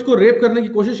بندے نے اس کو ریپ کرنے کی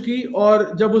کوشش کی, اور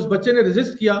جب اس بچے نے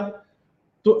ریزسٹ کیا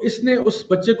تو اس نے اس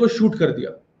بچے کو شوٹ کر دیا.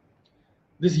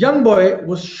 This young boy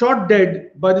was shot dead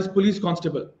by this police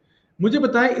constable. مجھے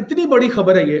بتائیں اتنی بڑی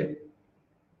خبر ہے یہ,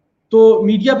 تو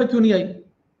میڈیا پہ کیوں نہیں آئی؟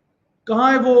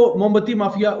 کہاں ہے وہ موم بتی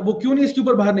مافیا؟ وہ کیوں نہیں اس کے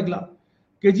اوپر باہر نکلا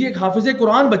کہ جی ایک حافظ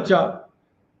قرآن بچہ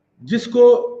جس کو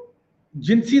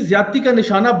جنسی زیادتی کا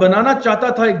نشانہ بنانا چاہتا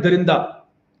تھا ایک درندہ,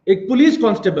 ایک پولیس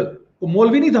کانسٹیبل, وہ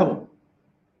مولوی نہیں تھا وہ,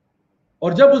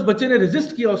 اور جب اس بچے نے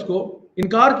ریزسٹ کیا, اس کو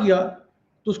انکار کیا,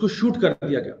 تو اس کو شوٹ کر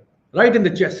دیا گیا رائٹ ان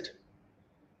دا چیسٹ.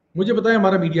 مجھے بتائیں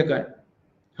ہمارا میڈیا کہاں ہے؟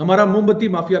 ہمارا موم بتی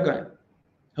مافیا کہاں ہے؟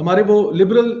 ہمارے وہ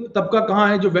لبرل طبقہ کہاں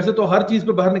ہے جو ویسے تو ہر چیز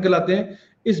پہ باہر نکل آتے ہیں؟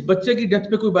 اس بچے کی ڈیتھ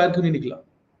پہ کوئی باہر کیوں نہیں نکلا؟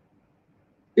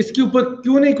 اس کے اوپر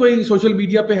کیوں نہیں کوئی سوشل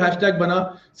میڈیا پہ ہیش ٹیگ بنا,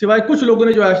 سوائے کچھ لوگوں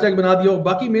نے جو ہیش ٹیگ بنا دیا,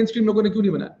 باقی مین اسٹریم لوگوں نے کیوں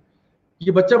نہیں بنایا؟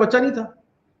 یہ بچہ نہیں تھا,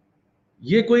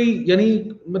 یہ کوئی یعنی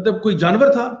مطلب کوئی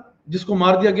جانور تھا جس کو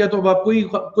مار دیا گیا, تو اب آپ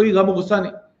کوئی غم و غصہ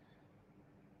نہیں.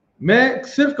 میں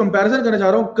صرف کمپیریزن کرنا چاہ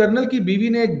رہا ہوں, کرنل کی بیوی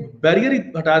نے ایک بیریئر ہی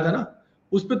ہٹایا تھا نا,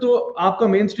 اس پہ تو آپ کا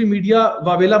مین اسٹریم میڈیا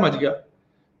واویلا مچ گیا.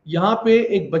 یہاں پہ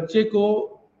ایک بچے کو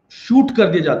شوٹ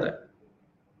کر دیا جاتا ہے,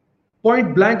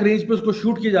 پوائنٹ بلینک رینج پہ اس کو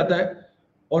شوٹ کیا جاتا ہے,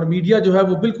 اور میڈیا جو ہے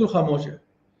وہ بالکل خاموش ہے.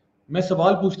 میں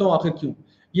سوال پوچھتا ہوں آخر کیوں؟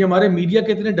 یہ ہمارے میڈیا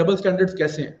کے اتنے ڈبل سٹینڈرڈز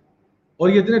کیسے ہیں, اور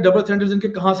یہ اتنے ڈبل سٹینڈرڈز ان کے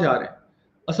کہاں سے آ رہے ہیں؟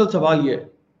 اصل سوال یہ ہے.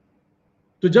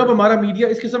 تو جب ہمارا میڈیا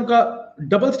اس قسم کا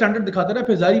ڈبل سٹینڈرڈ دکھاتا ہے نا,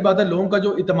 پھر ظاہری بات ہے لوگوں کا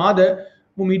جو اعتماد ہے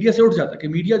وہ میڈیا سے اٹھ جاتا ہے, کہ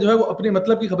میڈیا جو ہے وہ اپنے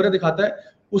مطلب کی خبریں دکھاتا ہے,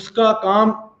 اس کا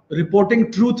کام رپورٹنگ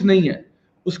ٹروتھ نہیں ہے,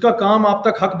 اس کا کام آپ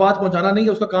تک حق بات پہنچانا نہیں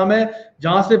ہے. اس کا کام ہے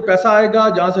جہاں سے پیسہ آئے گا,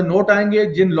 جہاں سے نوٹ آئیں گے,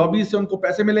 جن لابیز سے ان کو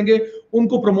پیسے ملیں گے, ان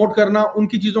کو پروموٹ کرنا, ان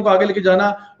کی چیزوں کو آگے لے کے جانا,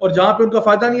 اور جہاں پہ ان کا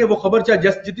فائدہ نہیں ہے وہ خبر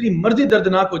چاہے جتنی مرضی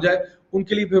دردناک ہو جائے, ان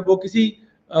کے لیے پھر وہ کسی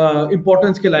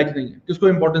امپورٹنس کے لائق نہیں ہے کہ اس کو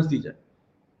امپورٹنس دی جائے,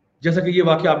 جیسا کہ یہ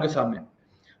واقعہ آپ کے سامنے ہے.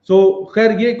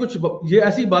 خیر یہ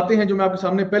ایسی باتیں ہیں جو میں آپ کے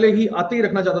سامنے پہلے ہی آتے ہی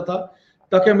رکھنا چاہتا تھا,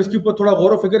 تاکہ ہم اس کے اوپر تھوڑا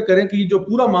غور و فکر کریں کہ جو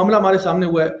پورا معاملہ ہمارے سامنے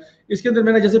ہوا ہے, اس کے اندر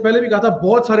میں نے جیسے پہلے بھی کہا تھا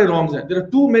بہت سارے رانگز ہیں. There are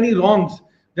too many wrongs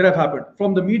that have happened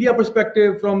from the media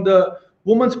perspective, from the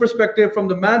woman's perspective, from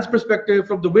the man's perspective,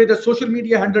 from the way that social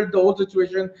media handled the whole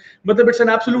situation. مطلب it's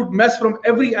an absolute mess from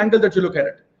every angle that you look at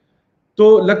it.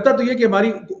 تو لگتا تو یہ کہ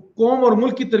ہماری قوم اور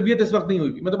ملک کی تربیت اس وقت نہیں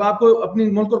ہوئی. مطلب آپ کو اپنی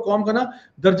ملک اور قوم کا نا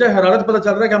درجہ حرارت پتہ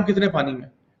چل رہا ہے کہ ہم کتنے پانی میں.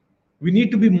 We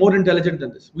need to be more intelligent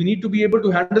than this. We need to be able to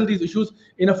handle these issues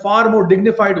in a far more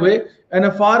dignified way and a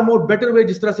far more better way,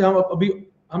 جس طرح سے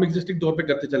ہم ایگزسٹنگ طور پہ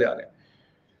کرتے چلے آ رہے ہیں.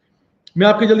 میں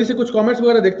آپ کے جلدی سے کچھ کامنٹس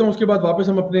وغیرہ دیکھتا ہوں, اس کے بعد واپس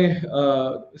ہم اپنے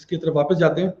اس کی طرف واپس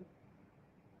جاتے ہیں.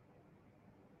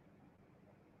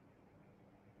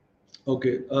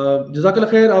 اوکے, جزاک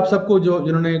اللہ خیر آپ سب کو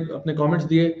جنہوں نے اپنے کامنٹس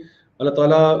دیے. اللہ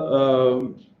تعالیٰ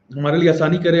ہمارے لیے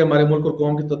آسانی کرے, ہمارے ملک اور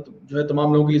قوم کے جو ہے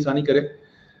تمام لوگوں کے لیے آسانی کرے.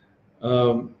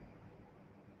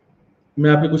 میں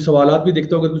آپ کے کچھ سوالات بھی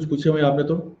دیکھتا ہوں اگر کچھ پوچھے ہوئے آپ نے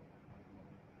تو.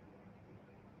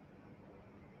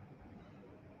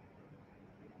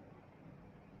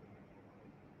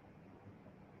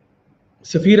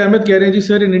 سفیر احمد کہہ رہے ہیں جی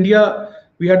sir, in India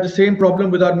we had the same problem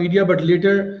with our media, but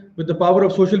later with the power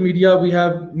of social media we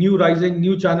have new rising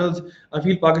new channels. I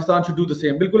feel Pakistan should do the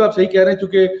same. بالکل آپ صحیح کہہ رہے ہیں,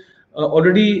 چونکہ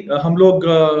already ہم لوگ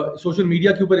social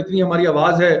media کے اوپر اتنی ہماری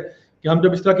آواز ہے کہ ہم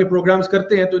جب اس طرح کے پروگرامز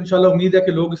کرتے ہیں تو انشاءاللہ امید ہے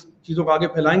کہ لوگ اس چیزوں کو آگے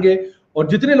پھیلائیں گے, اور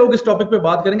جتنے لوگ اس ٹاپک پہ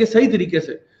بات کریں گے صحیح طریقے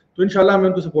سے تو انشاءاللہ ہمیں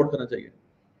ان کو سپورٹ کرنا چاہیے.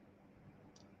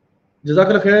 جزاک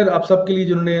اللہ خیر آپ سب کے لیے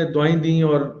جنہوں نے دعائیں دیں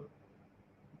اور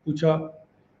پوچھا.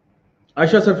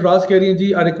 عائشہ سرفراز کہہ رہی ہیں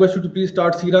جی I request you to please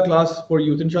start سیرہ class for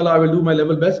youth. انشاءاللہ I will do my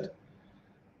level best.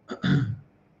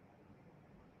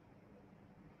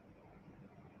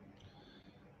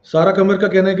 سارا قمر کا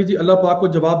کہنا ہے کہ جی اللہ پاک کو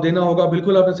جواب دینا ہوگا.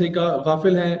 بالکل آپ نے صحیح کہا,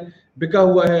 غافل ہیں, بکا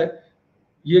ہوا ہے,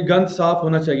 یہ گند صاف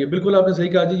ہونا چاہیے. بالکل آپ نے صحیح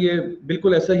کہا جی, یہ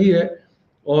بالکل ایسا ہی ہے.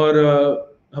 اور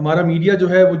ہمارا میڈیا جو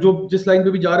ہے وہ جو جس لائن پہ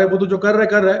بھی جا رہا ہے وہ تو جو کر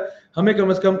رہا ہے, ہمیں کم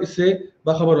از کم اس سے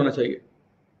باخبر ہونا چاہیے.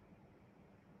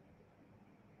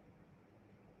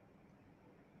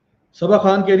 صبا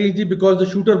خان کہہ رہی ہے جی because the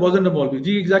shooter wasn't a مولوی.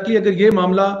 جی ایگزیکٹلی, اگر یہ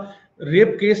معاملہ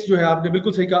ریپ کیس جو ہے, آپ نے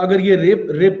بالکل صحیح کہا, اگر یہ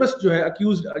ریپسٹ جو ہے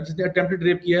اکیوزڈ جس نے اٹیمپٹڈ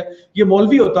ریپ کیا ہے یہ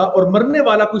مولوی ہوتا اور مرنے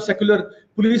والا کوئی سیکولر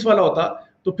پولیس والا ہوتا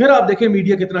تو پھر آپ دیکھیں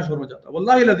میڈیا کتنا شور مچاتا.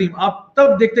 واللہ العظیم آپ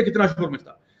تب دیکھتے کتنا شور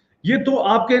مچتا. یہ تو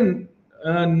آپ کے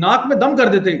ناک میں دم کر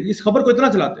دیتے اس خبر کو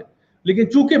اتنا چلاتے. لیکن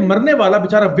چونکہ مرنے والا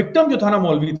بیچارہ وکٹم جو تھا نا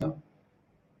مولوی تھا,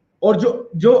 اور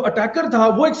جو اٹیکر تھا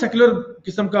وہ ایک سیکولر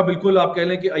قسم کا, بالکل آپ کہہ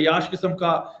لیں کہ عیاش قسم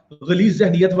کا غلیظ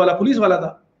ذہنیت والا پولیس والا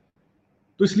تھا,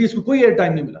 تو اس لیے اس کو کوئی ایئر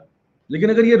ٹائم نہیں ملا. لیکن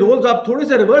اگر یہ رولز آپ تھوڑے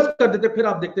سے ریورس کر دیتے پھر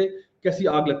آپ دیکھتے کیسی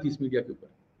آگ لگتی اس میڈیا کے اوپر.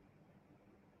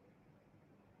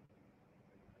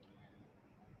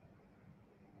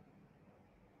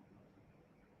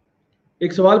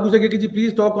 ایک سوال پوچھا گیا کہ جی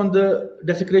please talk on the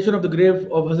ڈیسیکریشن of the گریو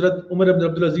of حضرت عمر بن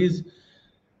عبدالعزیز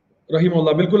رحمہ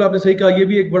اللہ. بالکل آپ نے صحیح کہا, یہ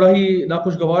بھی ایک بڑا ہی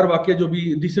ناخوشگوار واقعہ جو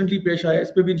بھی ریسنٹلی پیش آیا,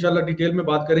 اس پہ بھی انشاءاللہ ڈیٹیل میں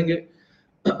بات کریں گے.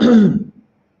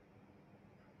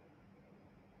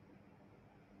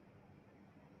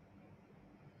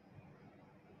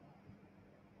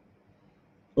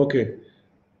 اوکے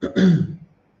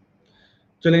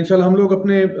چلیں انشاءاللہ ہم لوگ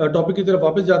اپنے ٹاپک کی طرف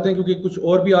واپس جاتے ہیں, کیونکہ کچھ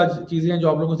اور بھی آج چیزیں ہیں جو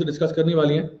آپ لوگوں سے ڈسکس کرنے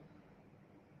والی ہیں.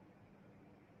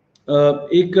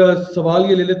 ایک سوال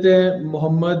یہ لے لیتے ہیں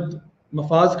محمد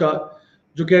مفاز کا,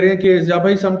 جو کہہ رہے ہیں کہ ضیاء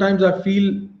بھائی sometimes I feel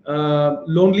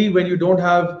lonely when you don't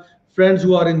have friends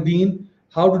who are in deen,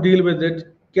 how to deal with it,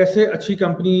 کیسے اچھی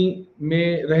کمپنی میں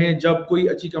رہیں جب کوئی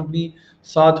اچھی کمپنی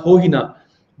ساتھ ہو ہی نہ.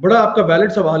 بڑا آپ کا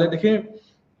ویلڈ سوال ہے. دیکھیں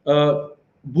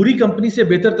بری کمپنی سے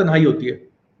بہتر تنہائی ہوتی ہے,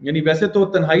 یعنی ویسے تو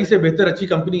تنہائی سے بہتر اچھی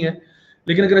کمپنی ہے,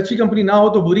 لیکن اگر اچھی کمپنی نہ ہو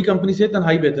تو بری کمپنی سے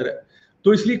تنہائی بہتر ہے.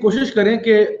 تو اس لیے کوشش کریں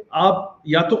کہ آپ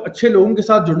یا تو اچھے لوگوں کے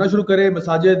ساتھ جڑنا شروع کریں,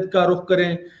 مساجد کا رخ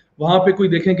کریں, وہاں پہ کوئی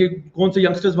دیکھیں کہ کون سے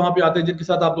ینگسٹرز وہاں پہ آتے ہیں جن کے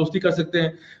ساتھ آپ دوستی کر سکتے ہیں.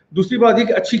 دوسری بات یہ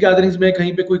کہ اچھی گیدرنگز میں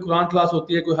کہیں پہ کوئی قرآن کلاس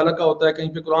ہوتی ہے, کوئی حلقہ ہوتا ہے,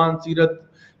 کہیں پہ قرآن سیرت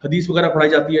حدیث وغیرہ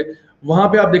پڑھائی جاتی ہے, وہاں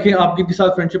پہ آپ دیکھیں آپ کن کے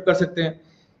ساتھ فرینڈشپ کر سکتے ہیں.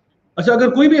 اچھا اگر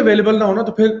کوئی بھی اویلیبل نہ ہونا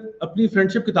تو پھر اپنی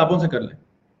فرینڈشپ کتابوں سے کر لیں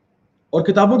اور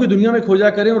کتابوں کی دنیا میں کھو جا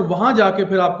کریں, اور وہاں جا کے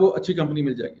پھر آپ کو اچھی کمپنی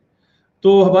مل جائے گی.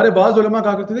 تو ہمارے بعض علماء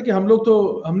کہا کرتے تھے کہ ہم لوگ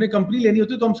تو ہم نے کمپنی لینی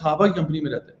ہوتی تو ہم صحابہ کی کمپنی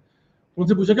میں رہتے ہیں. ان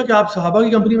سے پوچھا کہ آپ صحابہ کی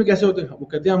کمپنی میں کیسے ہوتے ہیں؟ وہ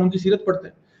کہتے ہیں ہم ان کی سیرت پڑھتے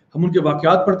ہیں, ہم ان کے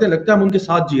واقعات پڑھتے ہیں, لگتا ہے ہم ان کے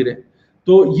ساتھ جی رہے ہیں.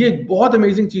 تو یہ ایک بہت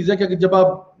امیزنگ چیز ہے کہ جب آپ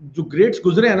جو گریٹس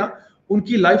گزرے ہیں نا ان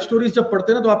کی لائف سٹوریز جب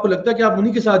پڑھتے ہیں نا تو آپ کو لگتا ہے کہ آپ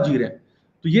انہی کے ساتھ جی رہے ہیں.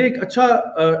 تو یہ ایک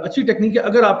اچھی ٹیکنیک ہے.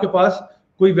 اگر آپ کے پاس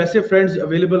کوئی ویسے فرینڈز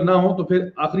اویلیبل نہ ہوں تو پھر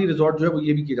آخری ریزورٹ جو ہے وہ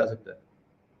یہ بھی کیا جا سکتا ہے.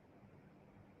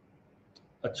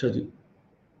 اچھا جی,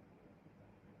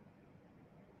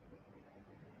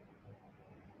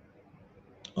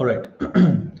 alright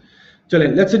چلیں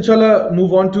لیٹس انشاءاللہ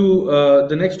move on to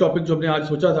the next topic جو ہم نے آج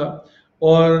سوچا تھا.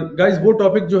 اور گائز وہ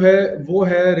ٹاپک جو ہے وہ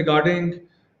ہے ریگارڈنگ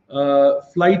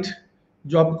فلائٹ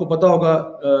جو آپ کو پتا ہوگا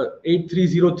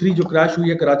 8303 جو کریش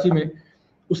ہوئی ہے کراچی میں,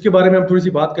 اس کے بارے میں ہم تھوڑی سی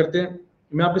بات کرتے ہیں.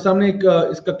 میں آپ کے سامنے ایک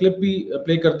اس کا کلپ بھی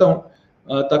پلے کرتا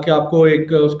ہوں تاکہ آپ کو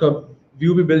ایک اس کا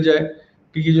ویو بھی مل جائے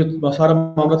کہ یہ جو سارا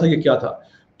معاملہ تھا یہ کیا تھا.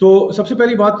 تو سب سے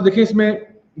پہلی بات دیکھیں اس میں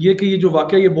یہ کہ یہ جو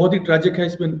واقعہ یہ بہت ہی ٹریجک ہے,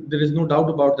 اس میں دیر از نو ڈاؤٹ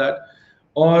اباؤٹ دیٹ.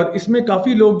 اور اس میں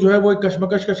کافی لوگ جو ہے وہ ایک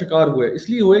کشمکش کا شکار ہوئے. اس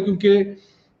لیے ہوئے کیونکہ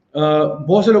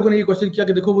بہت سے لوگوں نے یہ کوشچن کیا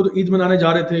کہ دیکھو وہ تو عید منانے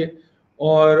جا رہے تھے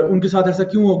اور ان کے ساتھ ایسا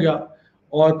کیوں ہو گیا.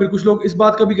 اور پھر کچھ لوگ اس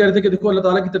بات کا بھی کہہ رہے تھے کہ دیکھو اللہ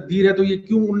تعالیٰ کی تقدیر ہے تو یہ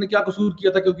کیوں, انہوں نے کیا قصور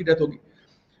کیا تھا کہ ان کی ڈیتھ ہوگی.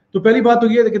 تو پہلی بات تو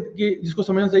یہ ہے کہ جس کو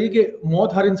سمجھنا چاہیے کہ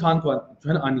موت ہر انسان کو جو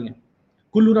ہے نا آنی ہے.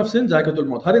 کل نفس ذائقۃ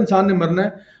الموت, ہر انسان نے مرنا ہے,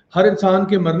 ہر انسان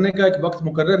کے مرنے کا ایک وقت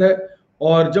مقرر ہے,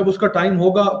 اور جب اس کا ٹائم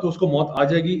ہوگا تو اس کو موت آ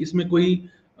جائے گی. اس میں کوئی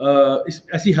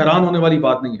ایسی حیران ہونے والی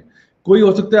بات نہیں ہے. کوئی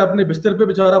ہو سکتا ہے اپنے بستر پہ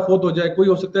بیچارہ فوت ہو جائے, کوئی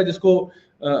ہو سکتا ہے جس کو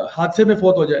حادثے میں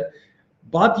فوت ہو جائے.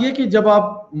 بات یہ کہ جب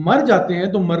آپ مر جاتے ہیں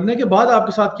تو مرنے کے بعد آپ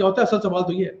کے ساتھ کیا ہوتا ہے, اصل سوال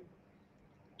تو یہ ہے.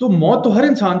 تو موت تو ہر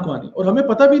انسان کو آنی, اور ہمیں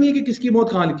پتہ بھی نہیں ہے کہ کس کی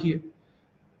موت کہاں لکھی ہے.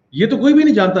 یہ تو کوئی بھی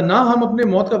نہیں جانتا, نہ ہم اپنے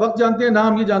موت کا وقت جانتے ہیں, نہ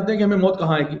ہم یہ جانتے ہیں کہ ہمیں موت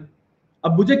کہاں آئے گی.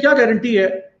 اب مجھے کیا گارنٹی ہے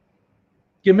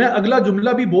کہ میں اگلا جملہ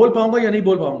بھی بول پاؤں گا یا نہیں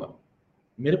بول پاؤں گا؟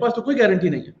 میرے پاس تو کوئی گارنٹی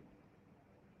نہیں ہے.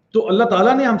 تو اللہ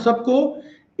تعالیٰ نے ہم سب کو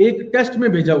ایک ٹیسٹ میں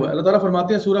بھیجا ہوا ہے. اللہ تعالیٰ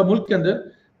فرماتے ہیں سورہ ملک کے اندر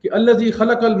کہ الذی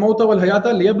خلق الموت والحیات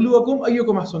لیبلوکم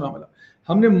ایکم احسن عملا.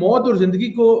 ہم نے موت اور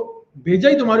زندگی کو بھیجا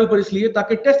ہی تمہارے اوپر اس لیے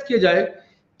تاکہ ٹیسٹ کیا جائے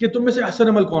کہ تم میں سے احسن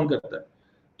عمل کون کرتا ہے.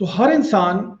 تو ہر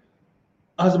انسان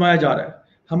آزمایا جا رہا ہے.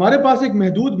 ہمارے پاس ایک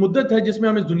محدود مدت ہے جس میں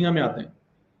ہم اس دنیا میں آتے ہیں.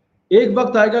 ایک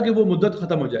وقت آئے گا کہ وہ مدت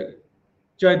ختم ہو جائے گی,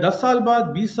 چاہے 10 سال بعد,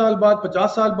 20 سال بعد,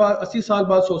 50 سال بعد, 80 سال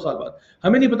بعد, 100 سال بعد,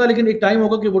 ہمیں نہیں پتا, لیکن ایک ٹائم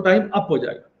ہوگا کہ وہ ٹائم اپ ہو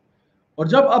جائے گا. اور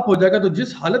جب اپ ہو جائے گا تو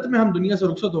جس حالت میں ہم دنیا سے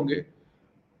رخصت ہوں گے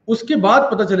اس کے بعد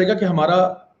پتہ چلے گا کہ ہمارا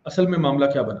اصل میں معاملہ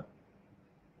کیا بنا.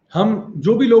 ہم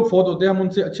جو بھی لوگ فوت ہوتے ہیں ہم ان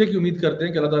سے اچھے کی امید کرتے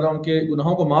ہیں کہ اللہ تعالیٰ ان کے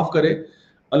گناہوں کو معاف کرے,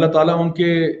 اللہ تعالیٰ ان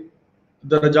کے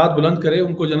درجات بلند کرے,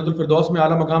 ان کو جنت الفردوس میں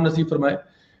اعلیٰ مقام نصیب فرمائے.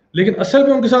 لیکن اصل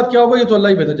میں ان کے ساتھ کیا ہوگا یہ تو اللہ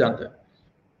ہی بہتر جانتا ہے.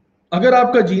 اگر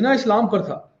آپ کا جینا اسلام پر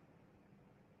تھا,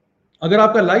 اگر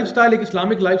آپ کا لائف سٹائل ایک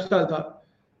اسلامک لائف سٹائل تھا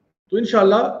تو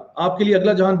انشاءاللہ آپ کے لیے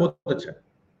اگلا جہان بہت اچھا ہے.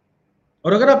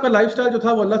 اور اگر آپ کا لائف سٹائل جو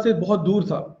تھا وہ اللہ سے بہت دور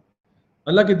تھا,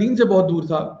 اللہ کے دین سے بہت دور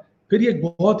تھا, پھر یہ ایک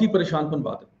بہت ہی پریشان کن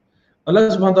بات ہے. اللہ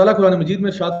سبحانہ تعالیٰ قرآن مجید میں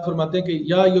ارشاد فرماتے ہیں کہ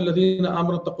یا ایھا الذین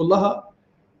آمنوا اتقوا اللہ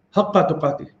حق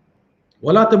تقاتہ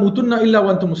ولا تموتن الا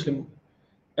وانتم مسلمون.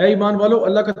 اے ایمان والو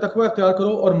اللہ کا تقوی اختیار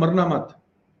کرو اور مرنا مت.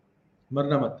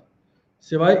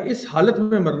 سوائے اس حالت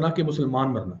میں مرنا کہ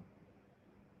مسلمان مرنا.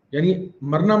 یعنی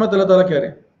مرنا مت، اللہ تعالیٰ کہہ رہے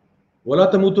ہیں وَلَا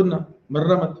تَمُوتُنَّ،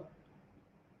 مرنا مت.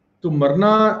 تو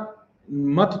مرنا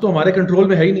مت تو ہمارے کنٹرول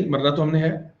میں ہے ہی نہیں. مرنا تو ہم نے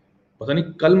ہے، پتہ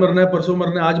نہیں کل مرنا ہے، پرسوں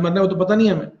مرنا ہے، آج مرنا ہے، وہ تو پتہ نہیں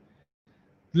ہمیں.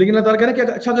 لیکن اللہ تعالیٰ کہہ رہے ہیں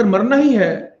کہ اچھا اگر مرنا ہی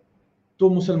ہے تو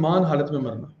مسلمان حالت میں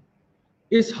مرنا،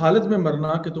 اس حالت میں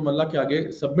مرنا کہ تم اللہ کے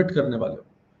آگے سبمٹ کرنے والے ہو،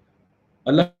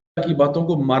 اللہ کی باتوں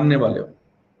کو ماننے والے ہو.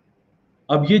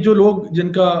 اب یہ جو لوگ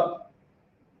جن کا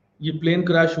یہ پلین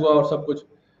کریش ہوا اور سب کچھ،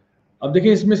 اب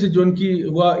دیکھیں اس میں سے جو ان کی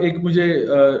ہوا، ایک مجھے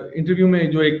انٹرویو میں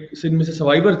جو ایک ان میں سے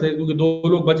سروائیور تھے، کیونکہ 2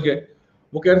 لوگ بچ گئے،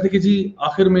 وہ کہہ رہے تھے کہ جی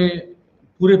آخر میں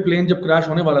پورے پلین جب کریش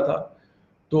ہونے والا تھا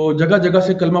تو جگہ جگہ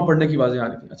سے کلمہ پڑھنے کی آوازیں آ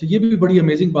رہی تھیں. اچھا یہ بھی بڑی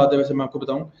امیزنگ بات ہے ویسے، میں آپ کو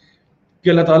بتاؤں کہ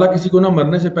اللہ تعالیٰ کسی کو نہ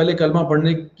مرنے سے پہلے کلمہ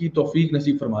پڑھنے کی توفیق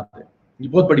نصیب فرماتے ہیں. یہ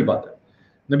بہت بڑی بات ہے.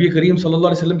 نبی کریم صلی اللہ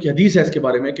علیہ وسلم کی حدیث ہے اس کے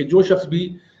بارے میں کہ جو شخص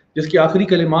بھی جس کے آخری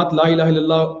کلمات لا الہ الا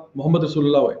اللہ محمد رسول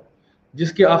اللہ ہوئے،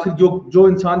 جس کے آخر جو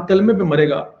انسان کلمے پہ مرے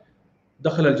گا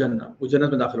دخل الجنہ، وہ جنت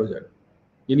میں داخل ہو جائے گا.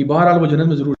 یعنی بہرحال وہ جنت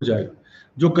میں ضرور جائے گا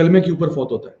جو کلمے کے اوپر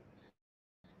فوت ہوتا ہے.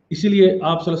 اسی لیے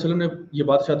آپ صلی اللہ علیہ وسلم نے یہ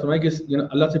بات ارشاد فرمائی کہ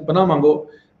اللہ سے پناہ مانگو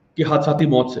کہ حادثاتی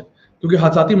موت سے، کیونکہ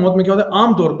حادثاتی موت میں کیا ہوتا ہے،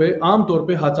 عام طور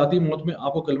پہ حادثاتی موت میں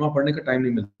آپ کو کلمہ پڑھنے کا ٹائم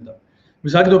نہیں ملتا.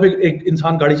 مثال کے طور پہ ایک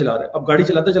انسان گاڑی چلا رہا ہے، اب گاڑی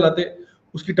چلاتے چلاتے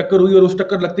اس کی ٹکر ہوئی اور اس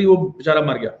ٹکر لگتے ہی وہ بیچارہ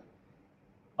مر گیا.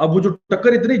 اب وہ جو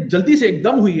ٹکر اتنی جلدی سے ایک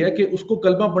دم ہوئی ہے کہ اس کو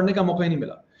کلمہ پڑھنے کا موقع ہی نہیں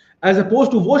ملا، ایز اپوز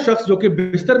ٹو وہ شخص جو کہ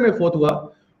بستر میں فوت ہوا،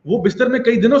 وہ بستر میں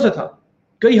کئی دنوں سے تھا،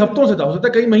 کئی ہفتوں سے تھا، ہو سکتا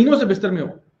ہے کئی مہینوں سے بستر میں ہو،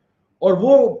 اور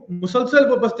وہ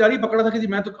مسلسل وہ بس تیاری پکڑا تھا کہ جی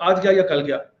میں تو آج گیا یا کل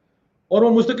گیا، اور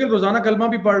وہ مستقل روزانہ کلمہ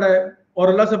بھی پڑھ رہا ہے اور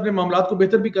اللہ سے اپنے معاملات کو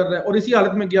بہتر بھی کر رہا ہے، اور اسی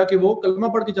حالت میں گیا کہ وہ کلمہ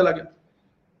پڑھ کے چلا گیا.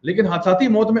 لیکن حادثاتی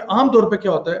موت میں عام طور پہ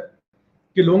کیا ہوتا ہے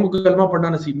کہ لوگوں کو کلمہ پڑھنا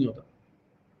نصیب نہیں ہوتا.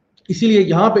 اسی لیے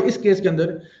یہاں پہ اس کیس کے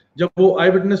اندر جب وہ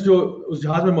آئی وٹنس جو اس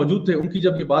جہاز میں موجود تھے، ان کی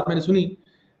جب یہ بات میں نے سنی کہ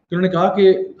انہوں نے کہا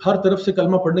کہ ہر طرف سے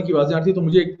کلمہ پڑھنے کی آوازیں آتی تھی، تو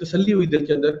مجھے ایک تسلی ہوئی دل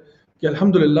کے اندر کہ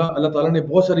الحمدللہ اللہ تعالیٰ نے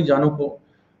بہت ساری جانوں کو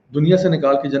دنیا سے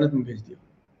نکال کے جنت میں بھیج دیا.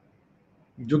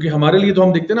 جو کہ ہمارے لیے تو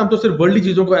ہم دیکھتے ہیں نا، ہم تو صرف ورلڈلی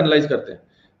چیزوں کو اینالائز کرتے ہیں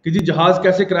کہ جی جہاز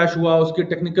کیسے کریش ہوا، اس کے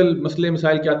ٹیکنیکل مسئلے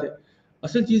مسائل کیا تھے.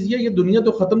 اصل چیز یہ دنیا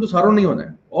تو ختم تو ساروں نہیں ہونا ہے.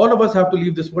 All of us have to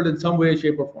leave this world in some way,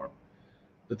 shape or form.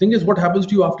 The thing is what happens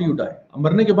to you after you die.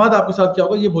 مرنے کے بعد آپ کے ساتھ کیا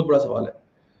ہوگا، یہ بہت بڑا سوال ہے.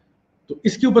 تو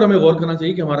اس کے اوپر ہمیں غور کرنا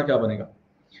چاہیے کہ ہمارا کیا بنے گا.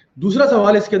 دوسرا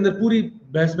سوال اس کے اندر پوری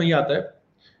بحث میں یہ آتا ہے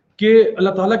کہ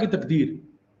اللہ تعالیٰ کی تقدیر.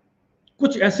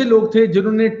 کچھ ایسے لوگ تھے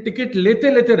جنہوں نے ٹکٹ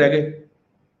لیتے لیتے رہ گئے،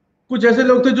 کچھ ایسے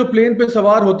لوگ تھے جو پلین پہ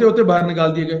سوار ہوتے ہوتے باہر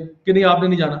نکال دیے گئے کہ نہیں آپ نے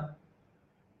نہیں جانا.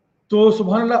 تو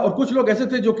سبحان اللہ. اور کچھ لوگ ایسے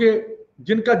تھے جو کہ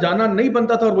جن کا جانا نہیں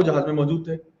بنتا تھا اور وہ جہاز میں موجود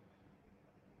تھے.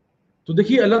 تو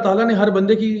دیکھیے اللہ تعالیٰ نے ہر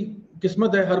بندے کی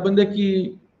قسمت ہے، ہر بندے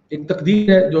کی ایک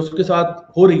تقدیر ہے جو اس کے ساتھ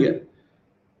ہو رہی ہے،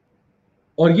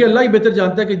 اور یہ اللہ ہی بہتر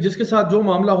جانتا ہے کہ جس کے ساتھ جو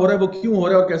معاملہ ہو رہا ہے وہ کیوں ہو رہا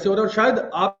ہے اور کیسے ہو رہا ہے. اور شاید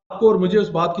آپ کو اور مجھے اس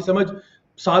بات کی سمجھ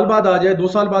سال بعد آ جائے، 2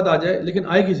 سال بعد آ جائے، لیکن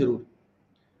آئے گی ضرور.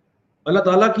 اللہ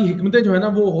تعالیٰ کی حکمتیں جو ہے نا،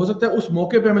 وہ ہو سکتا ہے اس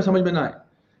موقع پہ ہمیں سمجھ میں نہ آئے،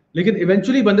 لیکن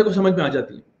ایونچولی بندے کو سمجھ میں آ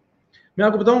جاتی ہیں. میں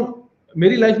آپ کو بتاؤں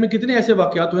میری لائف میں کتنے ایسے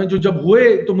واقعات ہوئے ہیں جو جب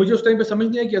ہوئے تو مجھے اس ٹائم پہ سمجھ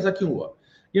نہیں آئی کہ ایسا کیوں ہوا.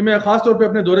 یہ میں خاص طور پہ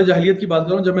اپنے دور جاہلیت کی بات کر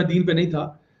رہا ہوں، جب میں دین پہ نہیں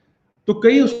تھا. تو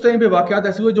کئی اس ٹائم پہ واقعات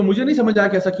ایسے ہوئے جو مجھے نہیں سمجھ آیا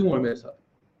کہ ایسا کیوں ہوا میرے ساتھ.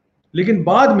 لیکن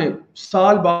بعد میں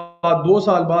سال بعد، 2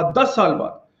 سال بعد، 10 سال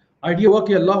بعد آئیڈیا ہوا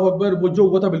کہ اللہ اکبر، وہ جو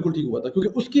ہوا تھا بالکل ٹھیک ہوا تھا، کیونکہ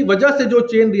اس کی وجہ سے جو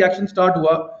چین ریاکشن سٹارٹ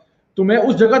ہوا تو میں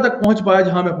اس جگہ تک پہنچ پایا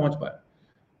جہاں میں پہنچ پایا.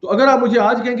 تو اگر آپ مجھے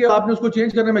آج کہیں کہ آپ نے اس کو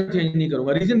چینج کرنا، میں چینج نہیں کروں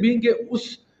گا. ریزن بینگ کہ اس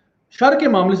شر کے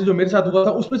معاملے سے جو میرے ساتھ ہوا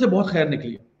تھا اس میں سے بہت خیر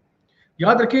نکلی ہے.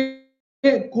 یاد رکھیں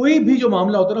کہ کوئی بھی جو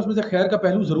معاملہ ہوتا ہے نا، اس میں سے خیر کا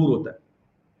پہلو ضرور ہوتا ہے.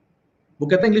 وہ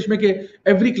کہتے ہیں انگلش میں کہ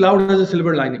every cloud has a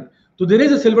silver lining. تو دیر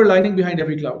از a silver lining behind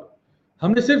every cloud.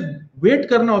 ہم نے صرف ویٹ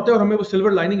کرنا ہوتا ہے اور ہمیں وہ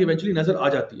سلور لائننگ ایونچولی نظر آ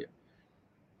جاتی ہے.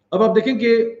 اب آپ دیکھیں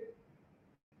کہ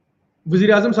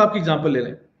وزیر اعظم صاحب کی اگزامپل لے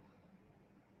لیں.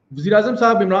 وزیر اعظم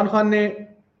صاحب عمران خان نے،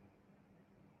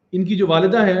 ان کی جو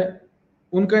والدہ ہیں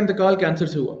ان کا انتقال کینسر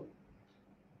سے ہوا،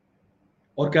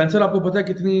 اور کینسر آپ کو پتہ ہے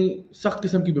کتنی سخت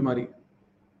قسم کی بیماری ہے.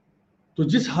 تو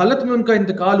جس حالت میں ان کا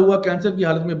انتقال ہوا، کینسر کی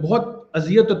حالت میں، بہت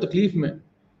اذیت اور تکلیف میں،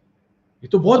 یہ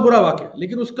تو بہت برا واقعہ ہے.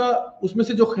 لیکن اس میں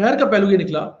سے جو خیر کا پہلو یہ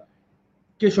نکلا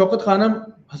کہ شوکت خانم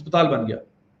ہسپتال بن گیا،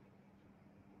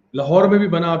 لاہور میں بھی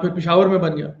بنا، پھر پشاور میں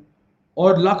بن گیا،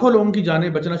 اور لاکھوں لوگوں کی جانیں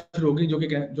بچنا شروع ہو گئی جو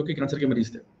کہ کینسر کے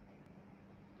مریض تھے.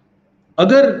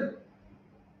 اگر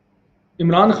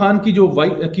عمران خان کی جو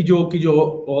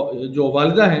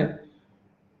والدہ ہیں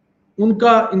ان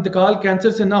کا انتقال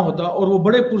کینسر سے نہ ہوتا اور وہ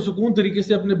بڑے پرسکون طریقے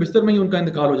سے اپنے بستر میں ہی ان کا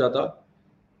انتقال ہو جاتا،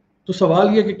 تو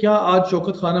سوال یہ کہ کیا آج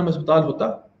شوکت خانم ہسپتال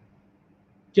ہوتا؟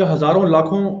 کیا ہزاروں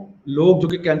لاکھوں لوگ جو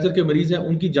کہ کینسر کے مریض ہیں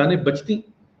ان کی جانیں بچتی؟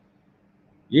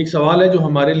 یہ ایک سوال ہے جو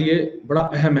ہمارے لیے بڑا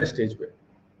اہم ہے اسٹیج پہ.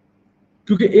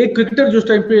 کیونکہ ایک کرکٹر جو اس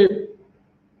ٹائم پہ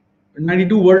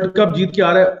 92 ورلڈ کپ جیت کے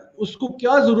آ رہا ہے, اس کو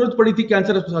کیا ضرورت پڑی تھی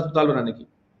کینسر ہسپتال بنانے کی,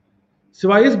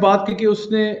 سوائے اس بات کے کہ اس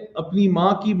نے اپنی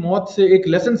ماں کی موت سے ایک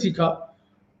لیسن سیکھا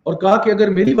اور کہا کہ اگر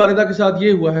میری والدہ کے ساتھ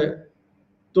یہ ہوا ہے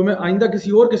تو میں آئندہ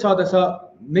کسی اور کے ساتھ ایسا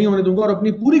نہیں ہونے دوں گا, اور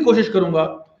اپنی پوری کوشش کروں گا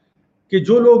کہ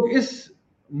جو لوگ اس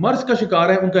مرض کا شکار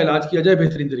ہیں ان کا علاج کیا جائے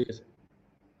بہترین طریقے سے.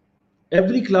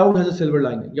 Every cloud has a silver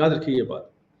line, یاد رکھیے یہ بات.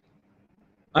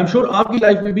 آئی ایم شیور آپ کی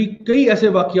لائف میں بھی کئی ایسے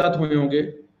واقعات ہوئے ہوں گے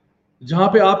جہاں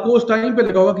پہ آپ کو اس ٹائم پہ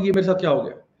لگا ہوگا کہ یہ میرے ساتھ کیا ہو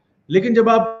گیا, لیکن جب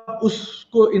آپ اس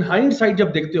کو ان ہائنڈ سائٹ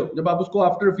جب دیکھتے ہو, جب آپ اس کو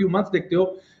آفٹر فیو منتھس دیکھتے ہو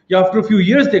یا آفٹر فیو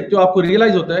ایئرس دیکھتے ہو, آپ کو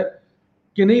ریئلائز ہوتا ہے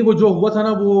کہ نہیں وہ جو ہوا تھا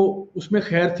نا وہ اس میں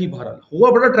خیر تھی. بہرحال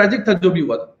ہوا بڑا ٹریجک تھا جو بھی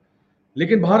ہوا تھا,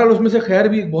 لیکن بہرحال اس میں سے خیر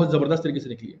بھی بہت زبردست طریقے سے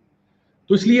نکلی ہے.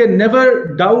 تو اس لیے never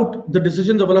doubt the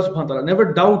decisions of اللہ سبحانہ تعالیٰ,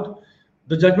 never doubt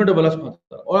the judgment of اللہ سبحانہ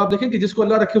تعالیٰ. اور آپ دیکھیں کہ جس کو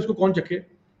اللہ رکھے اس کو کون چکھے.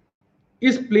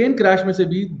 اس پلین کریش میں سے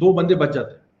بھی 2 بندے بچ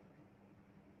جاتے ہیں.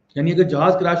 یعنی اگر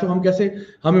جہاز کریش ہو,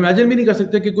 ہم امیجن بھی نہیں کر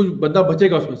سکتے کہ کوئی بندہ بچے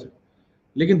گا اس میں سے,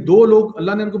 لیکن 2 لوگ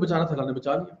اللہ نے ان کو بچانا تھا, اللہ نے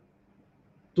بچا لیا.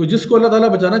 تو جس کو اللہ تعالیٰ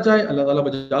بچانا چاہے اللہ تعالیٰ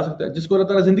بچا سکتا ہے, جس کو اللہ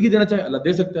تعالیٰ زندگی دینا چاہے اللہ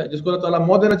دے سکتا ہے, جس کو اللہ تعالیٰ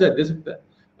موت دینا چاہے دے سکتا ہے.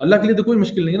 اللہ کے لیے تو کوئی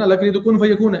مشکل نہیں ہے نا, اللہ کے لیے تو کن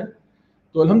فیکون ہے.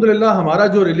 تو الحمدللہ ہمارا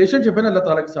جو ریلیشن شپ ہے نا اللہ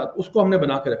تعالیٰ کے ساتھ, اس کو ہم نے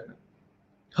بنا کے رکھنا ہے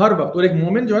ہر وقت. اور ایک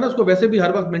مومن جو ہے نا اس کو ویسے بھی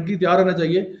ہر وقت مینٹلی تیار رہنا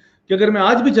چاہیے کہ اگر میں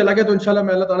آج بھی چلا گیا تو انشاءاللہ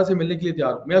میں اللہ تعالیٰ سے ملنے کے لیے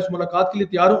تیار ہوں, میں اس ملاقات کے لیے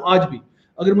تیار ہوں آج بھی.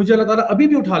 اگر مجھے اللہ تعالیٰ ابھی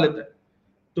بھی اٹھا لیتا ہے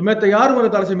تو میں تیار ہوں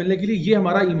اللہ تعالیٰ سے ملنے کے لیے. یہ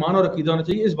ہمارا ایمان اور عقیدہ ہونا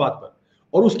چاہیے اس بات پر,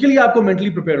 اور اس کے لیے آپ کو مینٹلی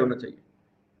پریپیئر ہونا چاہیے.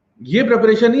 یہ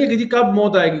پریپریشن نہیں ہے کہ جی کب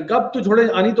موت آئے گی, کب تو چھوڑے,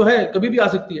 آنی تو ہے, کبھی بھی آ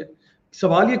سکتی ہے.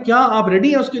 سوال یہ کیا آپ ریڈی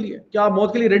ہیں اس کے لیے, کیا آپ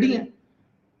موت کے لیے ریڈی ہیں,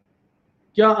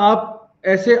 کیا آپ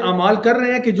ایسے اعمال کر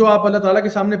رہے ہیں کہ جو آپ اللہ تعالیٰ کے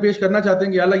سامنے پیش کرنا چاہتے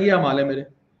ہیں کہ اللہ یہ اعمال ہے میرے.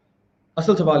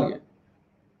 اصل سوال یہ.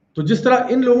 تو جس طرح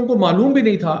ان لوگوں کو معلوم بھی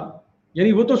نہیں تھا,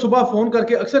 یعنی وہ تو صبح فون کر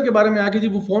کے اکثر کے بارے میں آیا کہ جی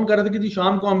وہ فون کر رہے تھے کہ جی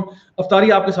شام کو ہم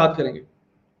افطاری آپ کے ساتھ کریں گے.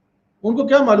 ان کو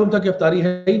کیا معلوم تھا کہ افطاری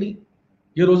ہے ہی نہیں,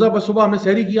 یہ روزہ بس صبح ہم نے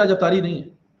سحری کیا, آج افطاری نہیں ہے.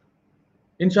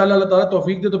 انشاءاللہ اللہ تعالیٰ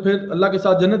توفیق دے تو پھر اللہ کے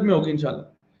ساتھ جنت میں ہوگی انشاءاللہ.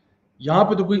 یہاں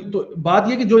پہ تو کوئی تو بات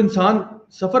یہ کہ جو انسان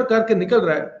سفر کر کے نکل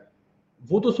رہا ہے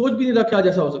وہ تو سوچ بھی نہیں رہا کیا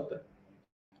جیسا ہو سکتا ہے.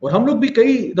 اور ہم لوگ بھی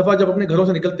کئی دفعہ جب اپنے گھروں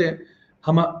سے نکلتے ہیں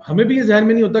ہمیں بھی یہ ذہن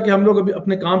میں نہیں ہوتا کہ ہم لوگ ابھی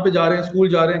اپنے کام پہ جا رہے ہیں, اسکول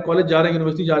جا رہے ہیں, کالج جا رہے ہیں,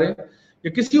 یونیورسٹی جا رہے ہیں,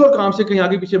 یا کسی اور کام سے کہیں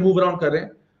آگے پیچھے موو اراؤنڈ کر رہے ہیں,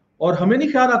 اور ہمیں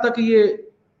نہیں خیال آتا کہ یہ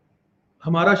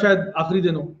ہمارا شاید آخری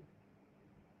دن ہو,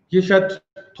 یہ شاید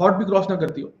تھاٹ بھی کراس نہ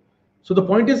کرتی ہو. سو دا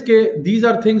پوائنٹ از کہ these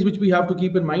are things which we have to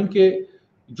keep in mind کہ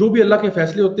جو بھی اللہ کے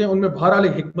فیصلے ہوتے ہیں ان میں بہرحال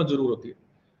ایک حکمت ضرور ہوتی ہے.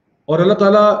 اور اللہ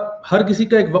تعالیٰ ہر کسی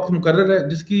کا ایک وقت مقرر ہے,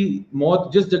 جس کی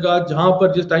موت جس جگہ جہاں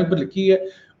پر جس ٹائم پر لکھی ہے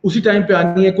اسی ٹائم پہ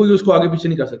آنی ہے, کوئی اس کو آگے پیچھے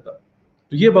نہیں کر سکتا.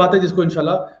 تو یہ بات ہے جس کو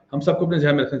انشاءاللہ ہم سب کو اپنے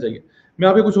ذہن میں رکھنا چاہیے. میں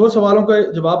آپ کے کچھ اور سوالوں کا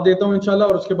جواب دیتا ہوں انشاءاللہ,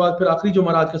 اور اس کے بعد پھر آخری جو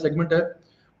ہمارا آج کا سیگمنٹ ہے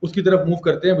اس کی طرف موو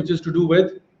کرتے ہیں, which is to do with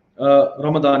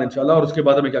رمضان انشاءاللہ, اور اس کے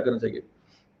بعد ہمیں کیا کرنا چاہیے.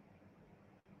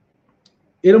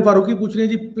 ارم فاروقی پوچھ رہے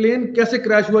ہیں جی پلین کیسے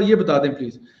کریش ہوا یہ بتا دیں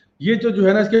پلیز. یہ جو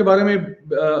ہے نا اس کے بارے میں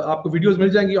آپ کو ویڈیوز مل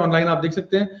جائیں گی آن لائن, آپ دیکھ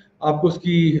سکتے ہیں, آپ کو اس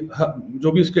کی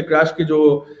جو بھی اس کے کریش کے جو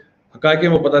حقائق ہیں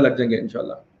وہ پتہ لگ جائیں گے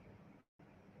انشاءاللہ.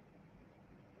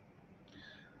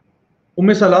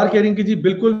 ام سالار کہہ رہی ہیں کہ جی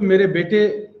بالکل میرے بیٹے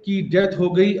کی ڈیتھ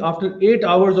ہو گئی after 8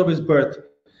 hours of his birth.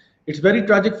 It's very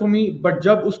tragic for me, but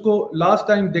جب اس کو لاسٹ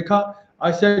ٹائم دیکھا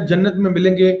I said جنت میں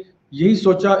ملیں گے, یہی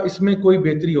سوچا اس میں کوئی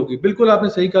بہتری ہوگی. بالکل آپ نے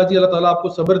صحیح کہا جی, اللہ تعالیٰ آپ کو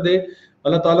صبر دے,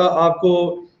 اللہ تعالیٰ آپ کو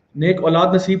نیک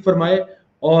اولاد نصیب فرمائے,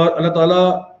 اور اللہ تعالیٰ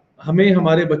ہمیں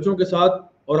ہمارے بچوں کے ساتھ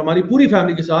اور ہماری پوری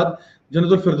فیملی کے ساتھ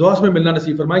جنت الفردوس میں ملنا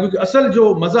نصیب فرمائے, کیونکہ اصل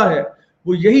جو مزہ ہے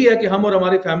وہ یہی ہے کہ ہم اور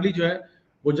ہماری فیملی جو ہے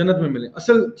وہ جنت میں ملیں,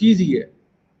 اصل چیز ہی ہے.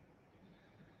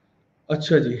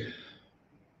 اچھا جی,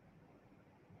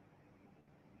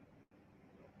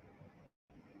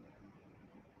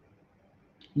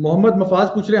 محمد مفاز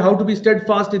پوچھ رہے ہیں how to be stayed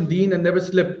fast in then and never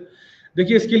slip.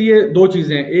 دیکھیے اس کے لیے 2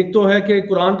 چیزیں ہیں, ایک تو ہے کہ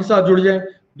قرآن کے ساتھ جڑ جائیں,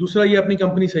 دوسرا یہ اپنی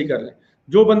کمپنی صحیح کر لیں.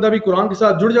 جو بندہ بھی قرآن کے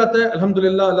ساتھ جڑ جاتا ہے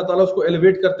الحمدللہ اللہ تعالیٰ اس کو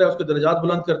ایلیویٹ کرتا ہے, اس کے درجات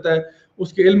بلند کرتا ہے,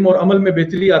 اس کے علم اور عمل میں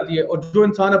بہتری آتی ہے. اور جو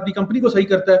انسان اپنی کمپنی کو صحیح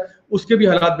کرتا ہے اس کے بھی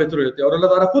حالات بہتر ہو جاتے ہیں. اور اللہ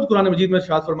تعالیٰ خود قرآن مجید میں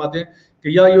ارشاد فرماتے ہیں کہ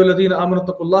یا ایھا الذین آمنوا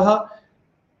اتقوا اللہ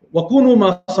وکونوا مع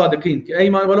الصادقین, کہ اے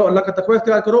ایمان والو اللہ کا تقوی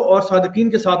اختیار کرو اور صادقین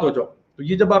کے ساتھ ہو جاؤ. تو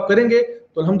یہ جب آپ کریں گے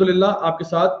تو الحمدللہ آپ کے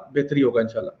ساتھ بہتری ہوگا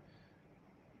انشاءاللہ.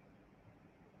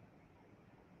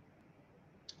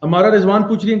 ہمارا رضوان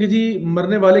پوچھ رہی ہیں کہ جی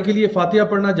مرنے والے کے لیے فاتحہ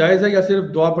پڑھنا جائز ہے یا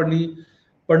صرف دعا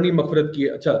پڑھنی مغفرت کی ہے.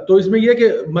 اچھا, تو اس میں یہ کہ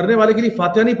مرنے والے کے لیے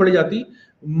فاتحہ نہیں پڑھی جاتی,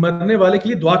 مرنے والے کے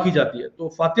لیے دعا کی جاتی ہے. تو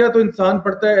فاتحہ تو انسان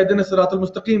پڑھتا ہے اہدنا الصراط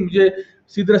المستقیم, مجھے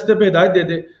سیدھے راستے پہ ہدایت دے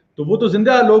دے, تو وہ تو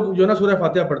زندہ لوگ جو ہے نا سورہ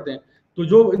فاتحہ پڑھتے ہیں. تو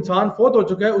جو انسان فوت ہو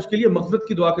چکا ہے اس کے لیے مغفرت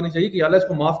کی دعا کرنی چاہیے کہ اللہ اس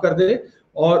کو معاف کر دے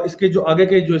اور اس کے جو آگے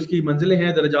کے جو اس کی منزلیں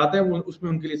ہیں درجات ہیں وہ اس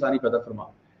میں ان کے لیے آسانی پیدا فرما.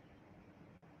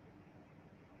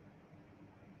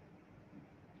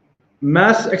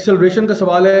 میس ایکسلریشن کا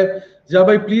سوال ہے ضیاء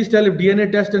بھائی please tell if D N A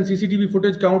test and C C T V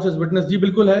footage counts as witness. جی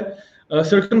بالکل ہے,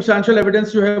 سرکمسٹانشل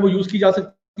ایویڈنس جو ہے وہ یوز کی جا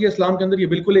سکتی ہے اسلام کے اندر, یہ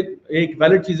بالکل ایک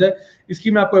ویلڈ چیز ہے. اس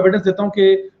کی میں آپ کو ایویڈنس دیتا ہوں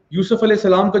کہ یوسف علیہ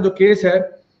السلام کا جو کیس ہے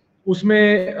اس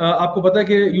میں آپ کو پتا ہے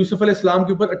کہ یوسف علیہ السلام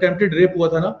کے اوپر اٹیمپٹڈ ریپ ہوا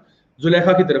تھا نا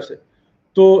زلیخا کی طرف سے,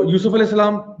 تو یوسف علیہ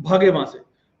السلام بھاگے وہاں سے,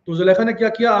 تو زلیخا نے کیا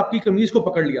کیا, آپ کی قمیض کو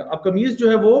پکڑ لیا, اب قمیض جو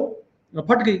ہے وہ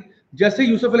پھٹ گئی. جیسے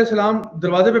یوسف علیہ السلام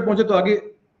دروازے پہ پہنچے تو آگے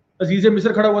عزیز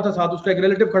مصر کھڑا ہوا تھا, ساتھ اس کا ایک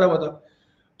ریلیٹو کھڑا ہوا تھا.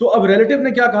 تو اب ریلیٹو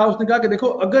نے کیا کہا, اس نے کہا کہ دیکھو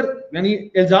اگر یعنی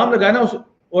الزام لگایا نا, اس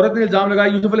عورت نے الزام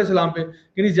لگایا یوسف علیہ السلام پہ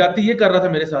کہ نہیں زیادتی یہ کر رہا تھا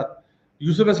میرے ساتھ.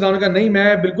 یوسف علیہ السلام نے کہا نہیں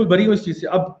میں بالکل بری ہوں اس چیز سے,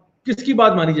 اب کس کی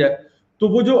بات مانی جائے. تو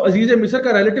وہ جو عزیز مصر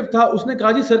کا ریلیٹو تھا اس نے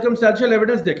کہا جی سرکمسٹانشل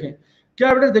ایویڈنس دیکھیں. کیا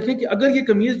ایویڈنس دیکھیں کہ اگر یہ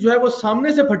قمیض جو ہے وہ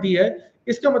سامنے سے پھٹی ہے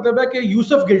اس کا مطلب ہے کہ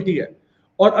یوسف گلٹی ہے,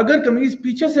 اور اگر قمیض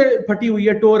پیچھے سے پھٹی ہوئی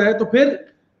ہے ٹور ہے تو پھر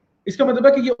اس کا مطلب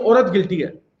ہے کہ یہ عورت گلٹی ہے.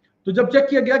 تو جب چیک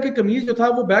کیا گیا کہ قمیض جو تھا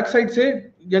وہ بیک سائڈ سے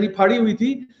یعنی پھاڑی ہوئی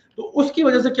تھی, تو اس کی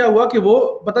وجہ سے کیا ہوا کہ وہ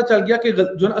پتہ چل گیا کہ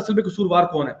جو ہے اصل میں قصوروار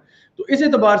کون ہے. تو اس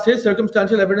اعتبار سے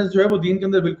سرکمسٹانشل ایویڈنس جو ہے وہ دین کے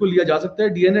اندر بالکل لیا جا سکتا ہے.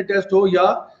 ڈی این اے ٹیسٹ ہو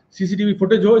یا C C T V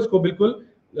footage ہو, اس کو بالکل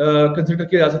کنسیڈر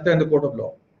کیا جا سکتا ہے ان دی کورٹ آف لا.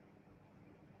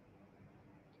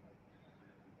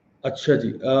 اچھا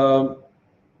جی,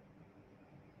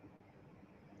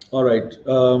 آلرائٹ.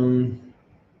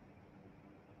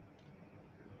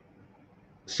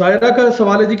 سائرہ کا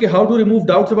سوال ہے جی کہ how to remove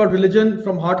doubts about religion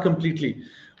from heart completely.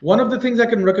 One of the things I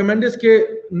can recommend is کہ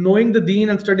نوئنگ دا دین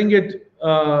and studying it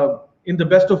in the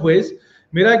best of ways.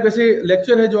 میرا ایک ویسے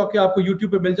لیکچر ہے جو کہ آپ کو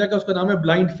یوٹیوب پہ مل جائے گا, اس کا نام ہے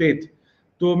بلائنڈ فیتھ.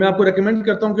 تو میں آپ کو ریکمینڈ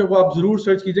کرتا ہوں کہ وہ آپ ضرور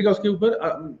سرچ کیجیے گا, اس کے اوپر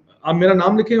آپ میرا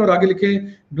نام لکھیں اور آگے لکھیں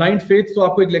بلائنڈ فیتھ, تو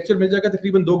آپ کو ایک لیکچر مل جائے گا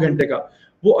تقریباً 2 گھنٹے کا.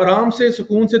 وہ آرام سے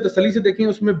سکون سے تسلی سے دیکھیں,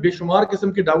 اس میں بے شمار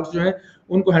قسم کے ڈاؤٹس جو ہیں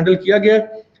ان کو ہینڈل کیا گیا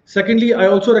ہے. Secondly I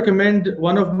also recommend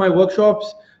one of my work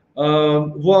shops,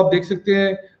 وہ آپ دیکھ سکتے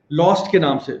ہیں لاسٹ کے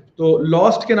نام سے. تو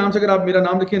لاسٹ کے نام سے اگر آپ میرا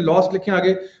نام لکھیں, لاسٹ لکھیں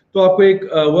آگے, تو آپ کو ایک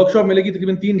ورک شاپ ملے گی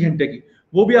تقریباً 3 گھنٹے کی,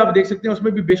 وہ بھی آپ دیکھ سکتے ہیں. اس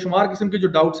میں بھی بے شمار قسم کے جو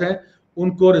ڈاؤٹس ہیں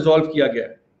ان کو ریزالو کیا گیا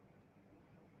ہے.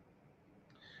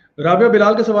 رابعہ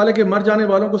بلال کا سوال ہے کہ مر جانے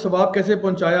والوں کو ثواب کیسے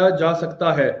پہنچایا جا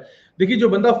سکتا ہے. دیکھیے جو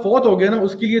بندہ فوت ہو گیا نا,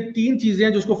 اس کے لیے 3 چیزیں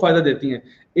ہیں جو اس کو فائدہ دیتی ہیں.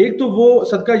 ایک تو وہ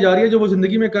صدقہ جاریہ جو وہ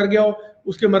زندگی میں کر گیا ہو,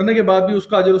 اس کے مرنے کے بعد بھی اس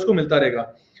کا اجر اس کو ملتا رہے گا.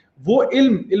 وہ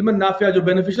علم نافع جو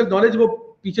بینیفیشل نالج وہ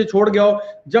پیچھے چھوڑ گیا ہو,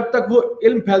 جب تک وہ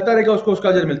علم پھیلتا رہے گا اس کو اس کا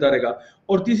اجر ملتا رہے گا.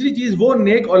 اور تیسری چیز وہ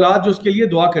نیک اولاد جو اس کے لیے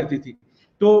دعا کرتی تھی.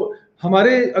 تو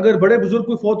ہمارے اگر بڑے بزرگ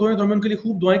کوئی فوت ہوئے تو ہمیں ان کے لیے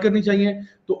خوب دعائیں کرنی چاہیے,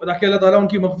 تو تاکہ اللہ تعالیٰ ان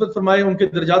کی مغفرت فرمائے, ان کے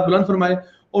درجات بلند فرمائے.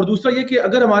 اور دوسرا یہ کہ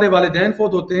اگر ہمارے والدین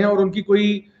فوت ہوتے ہیں اور ان کی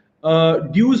کوئی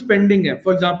ڈیوز پینڈنگ ہے,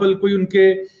 فار ایگزامپل کوئی ان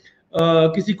کے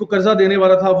کسی کو قرضہ دینے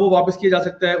والا تھا وہ واپس کیا جا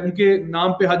سکتا ہے, ان کے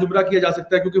نام پہ حج عمرہ کیا جا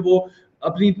سکتا ہے کیونکہ وہ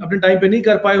اپنے ٹائم پہ نہیں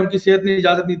کر پائے, ان کی صحت نے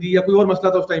اجازت نہیں دی یا کوئی اور مسئلہ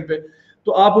تھا اس ٹائم پہ,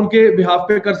 تو آپ ان کے بہاف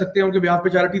پہ کر سکتے ہیں, ان کے بہاف پہ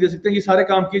چیریٹی دے سکتے ہیں. یہ سارے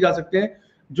کام کیے جا سکتے ہیں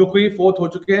جو کوئی فوت ہو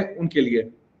چکے ہیں ان کے لیے.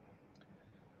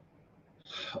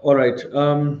 آلرائٹ,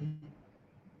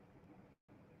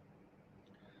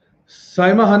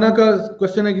 سائمہ ہانا کا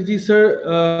کوشچن ہے کہ جی sir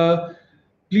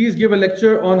please give a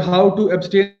lecture on how to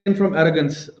abstain from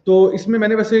arrogance. تو اس میں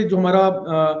نے ویسے جو ہمارا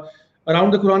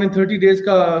around the Quran in 30 days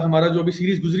کا ہمارا جو بھی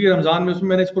سیریز گزری ہے رمضان میں, اس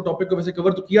میں نے اس کو ٹاپک کو ویسے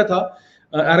کور تو کیا تھا,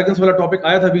 ایروگنس والا ٹاپک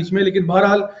آیا تھا بیچ میں. لیکن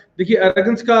بہرحال دیکھیے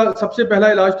ایروگنس کا سب سے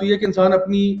پہلا علاج تو یہ کہ انسان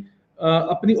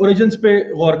اپنی اوریجنز پہ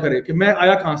غور کرے کہ میں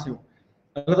آیا کہاں سے ہوں.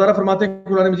 اللہ تعالیٰ فرماتے ہیں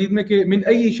قرآن مجید میں کہ من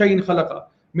ای شیء خلق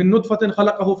من نطفۃ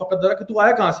خلقہ فقدرہ, کہ تو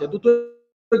آیا کہاں سے, تو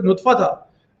ایک نطفہ تھا,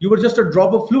 you were just a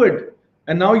drop of fluid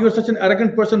and now you are such an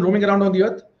arrogant person roaming around on the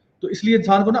earth. تو اس لیے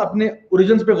انسان کو نا اپنے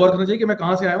اوریجنز پہ غور کرنا چاہیے کہ میں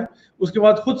کہاں سے آیا ہوں. اس کے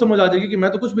بعد خود سمجھ آ جائے گی کہ میں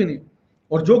تو کچھ بھی نہیں,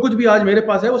 اور جو کچھ بھی آج میرے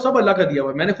پاس ہے وہ سب اللہ کا دیا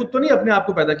ہوا ہے. میں نے خود تو نہیں اپنے آپ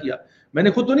کو پیدا کیا, میں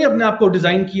نے خود تو نہیں اپنے آپ کو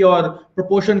ڈیزائن کیا اور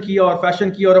پروپورشن کیا اور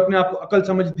فیشن کیا اور اپنے آپ کو عقل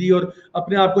سمجھ دی اور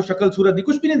اپنے آپ کو شکل صورت دی,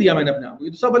 کچھ بھی نہیں دیا میں نے اپنے آپ کو,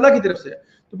 یہ تو سب اللہ کی طرف سے ہے.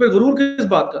 تو پھر غرور کس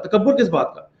بات کا, تکبر کس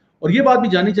بات کا. اور یہ بات بھی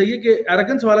جاننی چاہیے کہ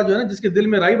ایروگنس والا جو ہے نا, جس کے دل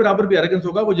میں رائی برابر بھی ایروگنس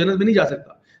ہوگا وہ جنت میں نہیں جا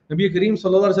سکتا. نبی کریم صلی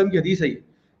اللہ علیہ وسلم کی حدیث ہے یہ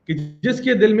کہ جس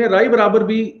کے دل میں رائی برابر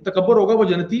بھی تکبر ہوگا وہ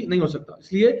جنتی نہیں ہو سکتا.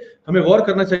 اس لیے ہمیں غور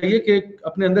کرنا چاہیے کہ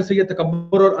اپنے اندر سے یہ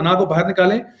تکبر اور انا کو باہر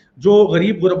نکالیں. جو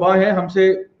غریب غربا ہیں, ہم سے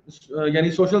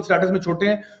یعنی سوشل سٹیٹس میں چھوٹے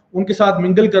ہیں, ان کے ساتھ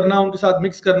منگل کرنا, ان کے ساتھ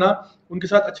مکس کرنا, ان کے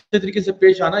ساتھ اچھے طریقے سے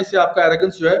پیش آنا, اس سے آپ کا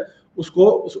ایروگنس جو ہے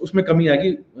اس میں کمی آئے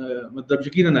گی, مطلب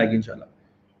یقیناً آئے گی انشاءاللہ.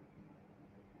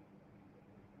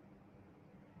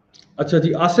 اچھا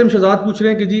جی, عاصم شہزاد پوچھ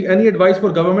رہے ہیں کہ جی any advice for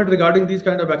government regarding these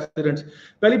kind of accidents.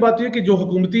 پہلی بات یہ کہ جو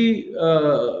حکومتی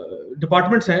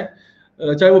ڈپارٹمنٹس ہیں,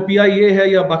 چاہے وہ پی آئی اے ہے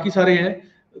یا باقی سارے ہیں,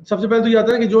 سب سے پہلے تو یہ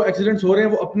آتا ہے کہ جو ایکسیڈنٹس ہو رہے ہیں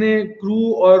وہ اپنے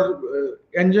کرو اور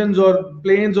इंजन्स और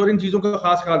प्लेन्स और इन चीज़ों का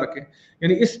खास ख्याल रखें।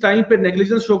 यानी इस टाइम पे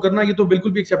नेग्लिजेंस शो करना ये तो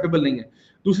बिल्कुल भी एक्सेप्टेबल नहीं है।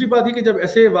 दूसरी बात है कि जब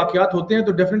ऐसे वाकयात होते हैं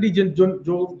तो डेफिनेटली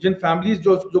जिन फैमिलीज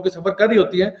जो कि सफ़र कर रही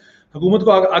होती हैं, हुकूमत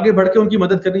को आगे बढ़ के उनकी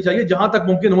मदद करनी चाहिए जहां तक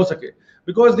मुमकिन हो सके,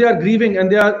 because they are grieving and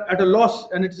they are at a loss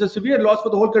and it is a severe loss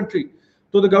for the whole country.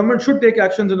 So the government should take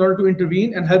actions in order to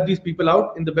intervene and help these people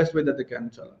out in the best way that they can,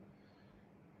 inshallah.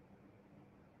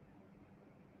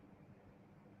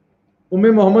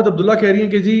 Umme Mohammad Abdullah कह रही हैं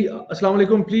कि जी अस्सलाम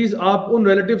वालेकुम, please आप उन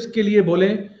relatives के लिए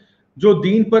बोलें जो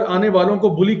दीन पर आने वालों को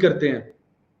बुली करते हैं।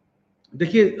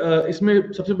 देखिए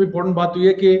इसमें सबसे इंपॉर्टेंट बात तो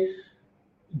ये कि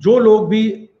जो लोग भी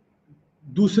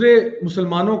दूसरे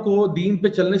मुसलमानों को दीन पे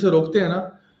चलने से रोकते हैं ना,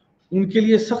 उनके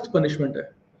लिए सख्त पनिशमेंट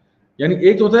है। यानी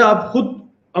एक तो होता है आप खुद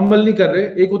अमल नहीं कर रहे,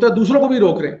 एक होता है दूसरों को भी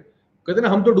रोक रहे हैं, कहते हैं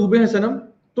ना हम तो डूबे हैं सनम,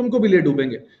 तुमको भी ले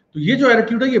डूबेंगे। तो ये जो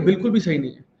एटीट्यूड है ये बिल्कुल भी सही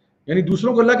नहीं है। यानी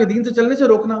दूसरों को अल्लाह के दीन से चलने से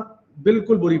रोकना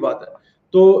बिल्कुल बुरी बात है।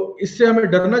 तो इससे हमें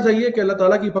डरना चाहिए कि अल्लाह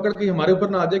ताला की पकड़ कहीं हमारे ऊपर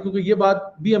ना आ जाए, क्योंकि ये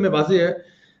बात भी हमें वाज़ेह है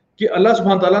कि अल्लाह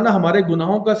सुब्हान ताला ना हमारे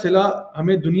गुनाहों का सिला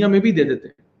हमें दुनिया में भी दे देते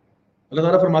हैं। अल्लाह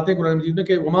ताला फरमाते हैं कुरान मजीद में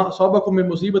कि वमा असाबकुम मिन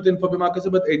मुसीबतिन फबिमा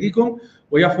कसबत ऐदीकुम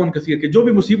व याफून कसीर, कि जो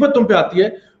भी मुसीबत तुम पे आती है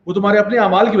वो तुम्हारे अपने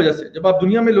अमाल की वजह से। जब आप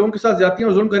दुनिया में लोगों के साथ ज्यादतियां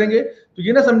और जुल्म करेंगे तो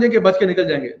ये ना समझें कि बच के निकल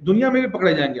जाएंगे, दुनिया में भी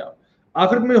पकड़े जाएंगे आप।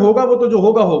 आखिरत में होगा वो तो जो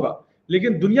होगा होगा,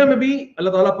 लेकिन दुनिया में भी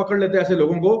अल्लाह ताला पकड़ लेते हैं ऐसे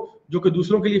लोगों को जो कि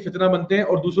दूसरों के लिए फितना बनते हैं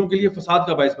और दूसरों के लिए फसाद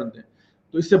का बायस बनते हैं।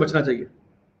 तो इससे बचना चाहिए।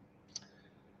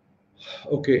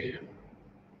 ओके,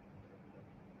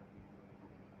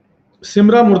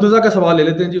 सिमरा मुर्तजा का सवाल ले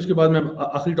लेते हैं जी, उसके बाद मैं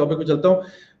आखिरी टॉपिक पे चलता हूँ।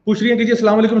 पूछ रही है कि जी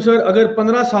अस्सलाम वालेकुम सर, अगर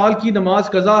 15 साल की नमाज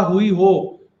कज़ा हुई हो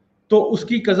तो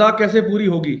उसकी कज़ा कैसे पूरी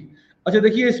होगी? अच्छा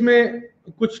देखिए, इसमें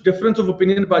कुछ डिफरेंस ऑफ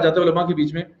ओपिनियन पाया जाता है उलमा के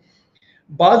बीच में।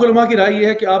 बाज़ उलमा की राय ये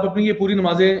है कि आप अपनी ये पूरी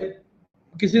नमाजें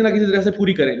किसी ना किसी तरह से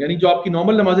पूरी करें, यानी जो आपकी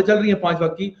नॉर्मल नमाजें चल रही हैं 5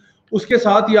 वक्त की, उसके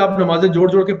साथ ही आप नमाजें जोड़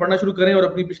जोड़ के पढ़ना शुरू करें और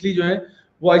अपनी पिछली जो है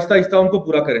वो आहिस्ता आहिस्ता उनको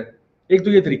पूरा करें। एक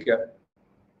तो ये तरीका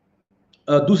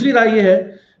है। दूसरी राय ये है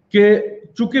कि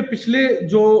चूंकि पिछले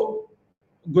जो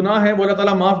गुनाह है वो अल्लाह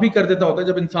ताला माफ भी कर देता होता है,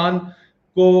 जब इंसान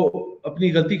को अपनी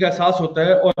गलती का एहसास होता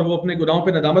है और वो अपने गुनाहों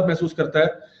पे नदामत महसूस करता है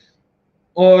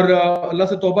और अल्लाह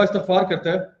से तौबा इस्तगफार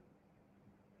करता है,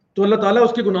 तो अल्लाह ताला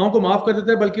उसके गुनाहों को माफ कर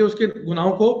देता है, बल्कि उसके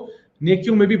गुनाहों को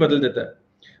नेकियों में भी बदल देता है।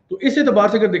 तो इस एतबार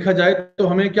से अगर देखा जाए तो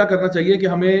हमें क्या करना चाहिए कि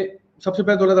हमें सबसे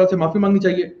पहले तो अल्लाह ताला से माफी मांगनी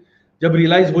चाहिए जब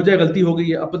रियलाइज हो जाए गलती हो गई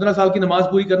है। अब 15 साल की नमाज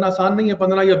पूरी करना आसान नहीं है।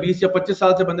 15 या 20 या 25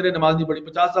 साल से बंदे ने नमाज नहीं पढ़ी,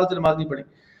 50 साल से नमाज नहीं पढ़ी,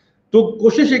 तो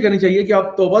कोशिश ये करनी चाहिए कि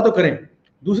आप तौबा तो करें।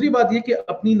 दूसरी बात ये कि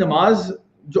अपनी नमाज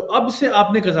जो अब से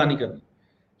आपने कज़ा नहीं करनी,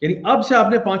 यानी अब से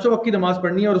आपने 5 वक्त की नमाज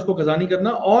पढ़नी है और उसको कज़ा नहीं करना,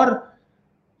 और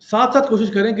साथ साथ कोशिश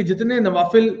करें कि जितने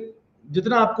नवाफिल,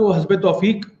 जितना आपको हस्बे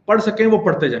तौफीक पढ़ सकें वो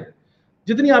पढ़ते जाएं,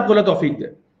 जितनी आपको अल्लाह तौफीक दे,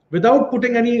 without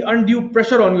putting any undue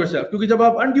pressure on yourself. क्योंकि जब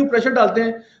आप अनड्यू प्रेशर डालते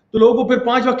हैं तो लोगों को फिर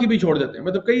 5 वक्त की भी छोड़ देते हैं।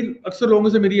 मतलब कई अक्सर लोगों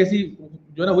से मेरी ऐसी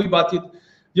जो है ना हुई बातचीत,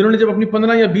 जिन्होंने जब अपनी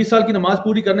 15 या 20 साल की नमाज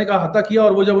पूरी करने का हत्ता किया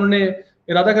और वो जब उन्होंने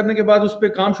इरादा करने के बाद उस पर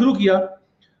काम शुरू किया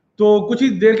तो कुछ ही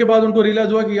देर के बाद उनको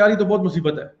रियलाइज हुआ कि यार ये तो बहुत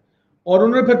मुसीबत है, और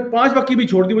उन्होंने फिर 5 वक्त की भी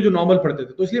छोड़ दी, वो जो नॉर्मल पढ़ते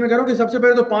थे। तो इसलिए मैं कह रहा हूँ कि सबसे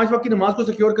पहले तो 5 वक्त की नमाज को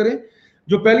सिक्योर करें।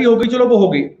 जो पहली हो गई चलो वो हो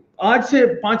गई, आज से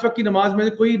 5 वक्त की नमाज में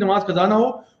कोई नमाज कज़ा ना हो,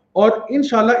 और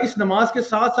इंशाल्लाह इस नमाज के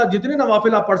साथ साथ जितने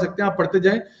नवाफिल आप पढ़ सकते हैं आप पढ़ते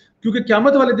जाएं, क्योंकि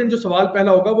क़यामत वाले दिन जो सवाल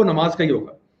पहला होगा वो नमाज का ही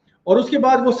होगा, और उसके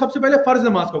बाद वो सबसे पहले फर्ज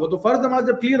नमाज का होगा। तो फर्ज नमाज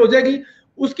जब क्लियर हो जाएगी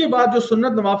उसके बाद जो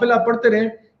सुन्नत नवाफिल आप पढ़ते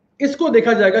रहें, इसको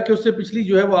देखा जाएगा कि उससे पिछली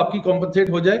जो है वो आपकी कॉम्पनसेट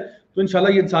हो जाए, तो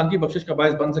इंशाल्लाह ये इंसान की बख्शिश का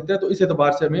बायस बन सकता है। तो इस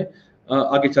एतबार से हमें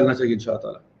आगे चलना चाहिए इंशाअल्लाह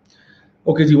ताला।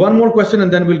 Okay ji, one more question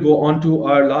and then will go on to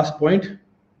our last point.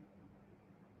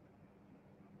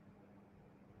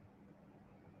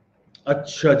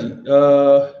 अच्छा जी,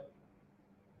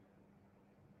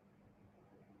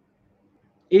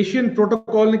 एशियन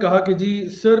प्रोटोकॉल ने कहा कि जी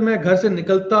सर मैं घर से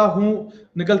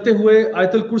निकलते हुए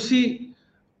आयतुल कुर्सी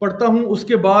पढ़ता हूं,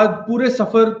 उसके बाद पूरे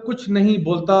सफर कुछ नहीं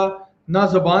बोलता, ना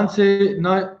ज़बान से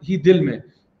ना ही दिल में,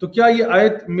 तो क्या ये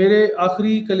आयत मेरे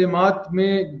आखिरी कलिमात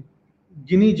में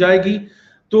गिनी जाएगी?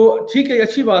 तो ठीक है,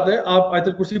 अच्छी बात है, आप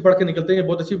आयतुल कुर्सी पढ़ के निकलते हैं,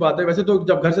 बहुत अच्छी बात है। वैसे तो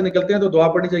जब घर से निकलते हैं तो दुआ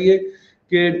पढ़नी चाहिए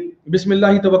कि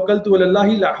बिस्मिल्लाहि तवक्कलतु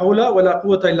अलल्लाहि ला हौला वला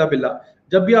कुव्वता इल्ला बिल्लाह।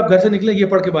 जब भी आप घर से निकलें ये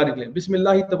पढ़ के बाहर निकलें,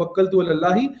 बिस्मिल्लाहि तवक्कलतु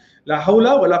अलल्लाहि ला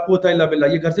हौला वला कुव्वता इल्ला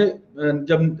बिल्लाह। ये घर से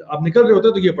जब आप निकल रहे होते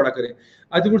हैं तो ये पढ़ा करें।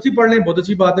 आयतुल कुर्सी पढ़ लें, बहुत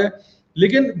अच्छी बात है,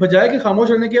 लेकिन बजाय के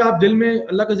खामोश रहने के आप दिल में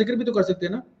अल्लाह का जिक्र भी तो कर सकते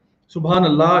हैं ना। सुभान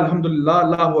अल्लाह, अल्हम्दुलिल्लाह,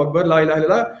 अल्लाहु अकबर, ला इलाहा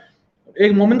इल्लल्लाह।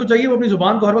 एक मोमिन को चाहिए वो अपनी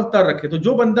जुबान को हर वक्त तर रखे। तो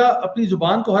जो बंदा अपनी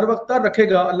जुबान को हर वक्त तर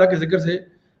रखेगा अल्लाह के जिक्र से,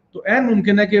 तो ऐन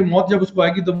मुमकिन है कि मौत जब उसको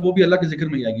आएगी तो वो भी अल्लाह के जिक्र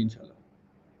में ही आएगी इंशाल्लाह।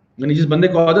 यानी जिस बंदे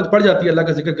को आदत पड़ जाती है अल्लाह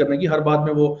का जिक्र करने की, हर बात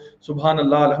में वो सुभान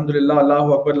अल्लाह, अल्हम्दुलिल्लाह,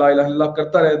 अल्लाहु अकबर, ला इलाहा इल्लल्लाह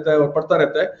करता रहता है और पढ़ता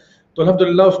रहता है, تو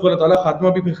الحمدللہ اس کو اللہ تعالیٰ خاتمہ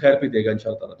بھی پھر خیر پہ دے گا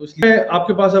انشاءاللہ تعالیٰ. تو اس لیے آپ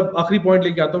کے پاس اب آخری پوائنٹ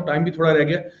لے کے آتا ہوں, ٹائم بھی تھوڑا رہ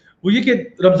گیا, وہ یہ کہ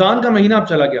رمضان کا مہینہ اب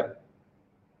چلا گیا,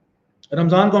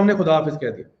 رمضان کو ہم نے خدا حافظ کہہ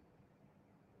دیا,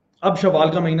 اب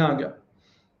شوال کا مہینہ آ گیا.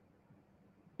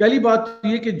 پہلی بات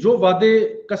یہ کہ جو وعدے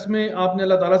قسمیں آپ نے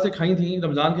اللہ تعالیٰ سے کھائی تھیں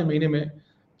رمضان کے مہینے میں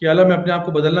کہ اللہ میں اپنے آپ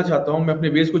کو بدلنا چاہتا ہوں, میں اپنے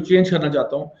ویز کو چینج کرنا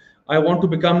چاہتا ہوں, I want to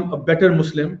become a better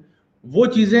Muslim, وہ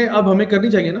چیزیں اب ہمیں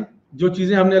کرنی چاہیے نا. جو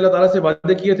چیزیں ہم نے اللہ تعالیٰ سے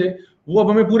وعدے کیے تھے وہ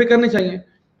اب ہمیں پورے کرنے چاہیے.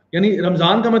 یعنی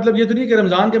رمضان کا مطلب یہ تو نہیں کہ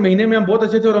رمضان کے مہینے میں ہم بہت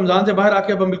اچھے تھے اور رمضان سے باہر آ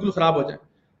کے اب ہم بالکل خراب ہو جائیں,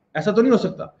 ایسا تو نہیں ہو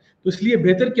سکتا. تو اس لیے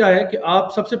بہتر کیا ہے کہ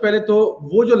آپ سب سے پہلے تو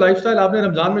وہ جو لائف سٹائل آپ نے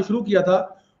رمضان میں شروع کیا تھا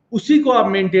اسی کو آپ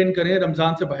مینٹین کریں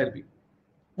رمضان سے باہر بھی.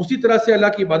 اسی طرح سے اللہ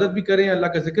کی عبادت بھی کریں, اللہ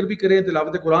کا ذکر بھی کریں,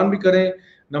 تلاوت قرآن بھی کریں,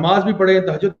 نماز بھی پڑھیں,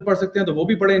 تہجد پڑھ سکتے ہیں تو وہ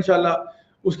بھی پڑھیں انشاءاللہ.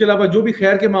 اس کے علاوہ جو بھی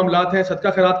خیر کے معاملات ہیں, صدقہ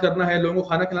خیرات کرنا ہے, لوگوں کو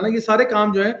کھانا کھلانا, یہ سارے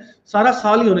کام جو ہیں سارا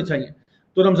سال ہی ہونے چاہیے.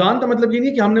 تو رمضان کا مطلب یہ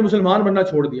نہیں کہ ہم نے مسلمان بننا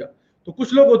چھوڑ دیا. تو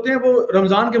کچھ لوگ ہوتے ہیں وہ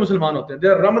رمضان کے مسلمان ہوتے ہیں, دے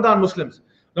آر رمضان مسلمز,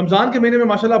 رمضان کے مہینے میں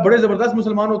ماشاءاللہ بڑے زبردست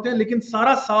مسلمان ہوتے ہیں, لیکن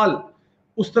سارا سال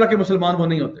اس طرح کے مسلمان وہ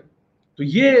نہیں ہوتے. تو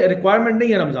یہ ریکوائرمنٹ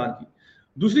نہیں ہے رمضان کی.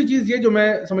 دوسری چیز یہ جو میں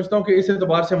سمجھتا ہوں کہ اس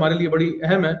اعتبار سے ہمارے لیے بڑی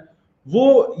اہم ہے,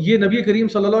 وہ یہ نبی کریم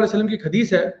صلی اللہ علیہ وسلم کی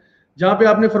حدیث ہے جہاں پہ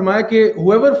آپ نے فرمایا کہ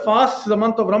whoever fasts the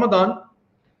month of Ramadan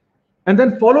and then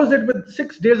follows it with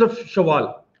 6 days of Shawwal,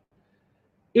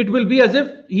 it will be as if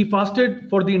he fasted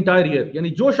for the entire year. یعنی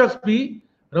جو شخص بھی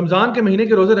رمضان کے مہینے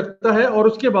کے روزے رکھتا ہے اور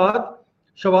اس کے بعد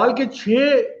شوال کے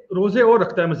 6 روزے اور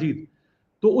رکھتا ہے مزید,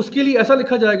 تو اس کے لیے ایسا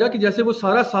لکھا جائے گا کہ جیسے وہ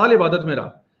سارا سال عبادت میں رہا,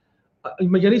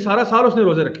 یعنی سارا سال اس نے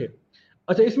روزے رکھے.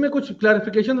 اچھا, اس میں کچھ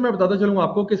کلیریفیکیشن میں بتاتا چلوں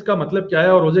آپ کو کہ اس کا مطلب کیا ہے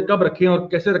اور روزے کب رکھیں اور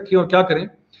کیسے رکھیں اور کیا کریں.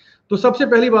 تو سب سے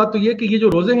پہلی بات تو یہ کہ یہ جو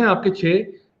روزے ہیں آپ کے 6,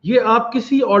 یہ آپ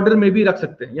کسی آرڈر میں بھی رکھ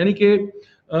سکتے ہیں. یعنی کہ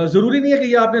ضروری نہیں ہے کہ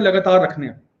یہ آپ نے لگاتار رکھنے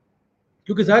ہیں,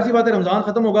 کیونکہ ظاہر سی بات ہے رمضان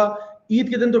ختم ہوگا, عید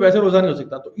کے دن تو ویسے روزہ نہیں ہو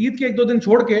سکتا, تو عید کے 1-2 دن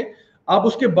چھوڑ کے آپ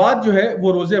اس کے بعد جو ہے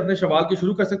وہ روزے اپنے شوال کے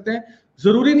شروع کر سکتے ہیں.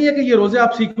 ضروری نہیں ہے کہ یہ روزے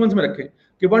آپ سیکوینس میں رکھیں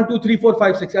کہ 1 2 3 4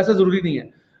 5 6, ایسا ضروری نہیں ہے.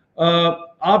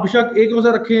 آپ بشک ایک روزہ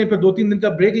رکھیں, پھر 2-3 دن کا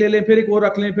بریک لے لیں, پھر ایک اور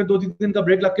رکھ لیں, پھر 2-3 دن کا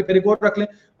بریک لگ کے پھر ایک اور رکھ لیں,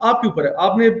 آپ کے اوپر ہے.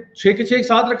 آپ نے 6 کے 6 ایک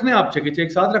ساتھ رکھنے ہیں, آپ 6 کے 6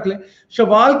 ایک ساتھ رکھ لیں.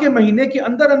 شوال کے مہینے کے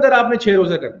اندر اندر آپ نے 6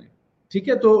 روزے کرنے, ٹھیک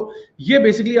ہے. تو یہ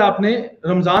بیسیکلی آپ نے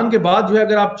رمضان کے بعد جو ہے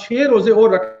اگر آپ 6 روزے اور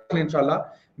رکھ لیں انشاءاللہ,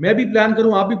 میں بھی پلان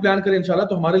کروں, آپ بھی پلان کریں انشاءاللہ,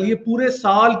 تو ہمارے لیے پورے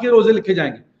سال کے روزے لکھے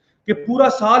جائیں گے کہ پورا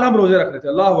سال ہم روزے رکھ رہے تھے.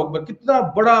 اللہ اکبر, کتنا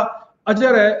بڑا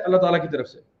اجر ہے اللہ تعالیٰ کی طرف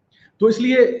سے. تو اس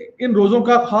لیے ان روزوں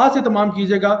کا خاص اہتمام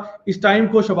کیجیے گا, اس ٹائم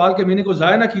کو شوال کے مہینے کو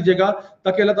ضائع نہ کیجیے گا,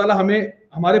 تاکہ اللہ تعالیٰ ہمیں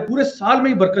ہمارے پورے سال میں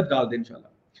ہی برکت ڈال دے انشاءاللہ.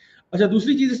 اچھا,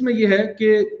 دوسری چیز اس میں یہ ہے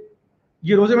کہ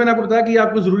یہ روزے میں نے آپ کو بتایا کہ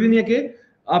آپ کو ضروری نہیں ہے کہ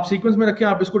آپ سیکوینس میں رکھیں,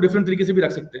 آپ اس کو ڈفرینٹ طریقے سے بھی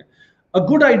رکھ سکتے ہیں. A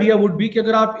good idea would be کہ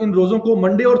اگر آپ ان روزوں کو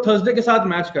منڈے اور تھرسڈے کے ساتھ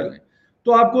میچ کر لیں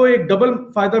تو آپ کو ایک ڈبل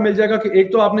فائدہ مل جائے گا کہ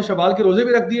ایک تو آپ نے شوال کے روزے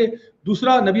بھی رکھ دیے,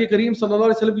 دوسرا نبی کریم صلی اللہ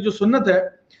علیہ وسلم کی جو سنت ہے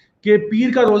کہ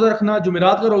پیر کا روزہ رکھنا,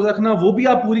 جمعرات کا روزہ رکھنا, وہ بھی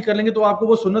آپ پوری کر لیں گے تو آپ کو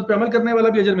وہ سنت پہ عمل کرنے والا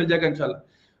بھی اجر مل جائے گا انشاءاللہ.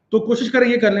 تو کوشش کریں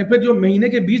یہ کر لیں. پھر جو مہینے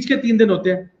کے بیچ کے 3 دن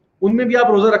ہوتے ہیں ان میں بھی آپ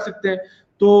روزہ رکھ سکتے ہیں,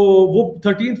 تو وہ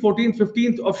 13th 14th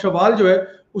 15th آف شوال جو ہے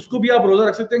اس کو بھی آپ روزہ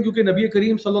رکھ سکتے ہیں, کیونکہ نبی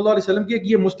کریم صلی اللہ علیہ وسلم کی ایک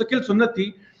یہ مستقل سنت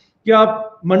تھی کہ آپ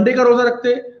منڈے کا روزہ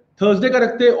رکھتے, تھرسڈے کا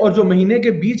رکھتے, اور جو مہینے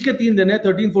کے بیچ کے 3 دن ہیں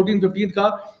 13 14 15 کا,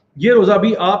 یہ روزہ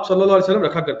بھی آپ صلی اللہ علیہ وسلم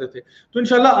رکھا کرتے تھے. تو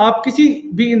انشاءاللہ آپ کسی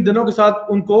بھی ان دنوں کے ساتھ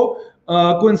ان کو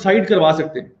کوئنسائڈ کروا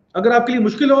سکتے ہیں. اگر آپ کے لیے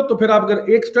مشکل ہو تو پھر آپ اگر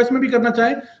ایک اسٹریچ میں بھی کرنا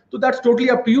چاہیں تو that's totally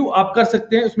up to you, آپ کر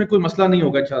سکتے ہیں, اس میں کوئی مسئلہ نہیں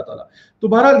ہوگا انشاءاللہ تعالیٰ. تو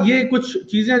بہرحال یہ کچھ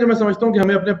چیزیں ہیں جو میں سمجھتا ہوں کہ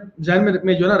ہمیں اپنے ذہن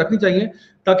میں جو ہے نا رکھنی چاہیے,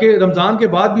 تاکہ رمضان کے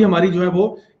بعد بھی ہماری جو ہے وہ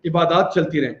عبادات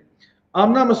چلتی رہیں.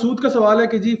 آمنہ مسعود کا سوال ہے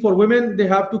کہ جی for women they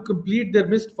have to complete their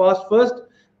missed fast first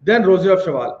then روزے آف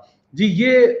شوال. جی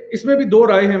یہ اس میں بھی 2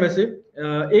 رائے ہیں ویسے.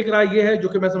 ایک رائے یہ ہے جو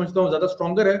کہ میں سمجھتا ہوں زیادہ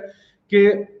اسٹرانگر ہے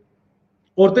کہ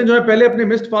عورتیں جو ہے پہلے اپنے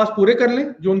مسڈ فاسٹ پورے کر لیں,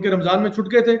 جو ان کے رمضان میں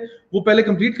چھٹ گئے تھے وہ پہلے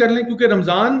کمپلیٹ کر لیں, کیونکہ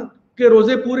رمضان کے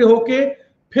روزے پورے ہو کے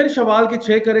پھر شوال کے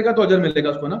 6 کرے گا تو اجر ملے گا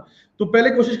اس کو نا. تو پہلے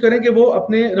کوشش کریں کہ وہ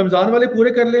اپنے رمضان والے پورے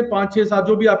کر لیں, 5 6 7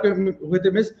 جو بھی آپ کے ہوئے تھے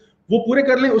مس وہ پورے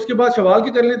کر لیں, اس کے بعد شوال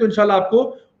کے کر لیں, تو انشاءاللہ آپ کو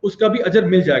اس کا بھی اجر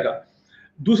مل جائے گا.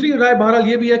 دوسری رائے بہرحال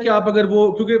یہ بھی ہے کہ آپ اگر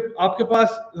وہ, کیونکہ آپ کے پاس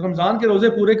رمضان کے روزے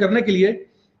پورے کرنے کے لیے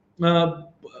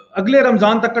اگلے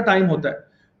رمضان تک کا ٹائم ہوتا ہے,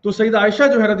 تو سیدہ عائشہ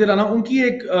جو ہے رضی اللہ عنہا, ان کی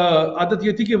ایک عادت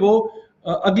یہ تھی کہ وہ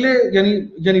اگلے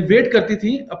یعنی ویٹ کرتی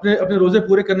تھی اپنے روزے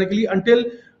پورے کرنے کے لیے انٹل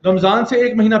رمضان سے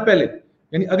 1 مہینہ پہلے,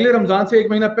 یعنی اگلے رمضان سے 1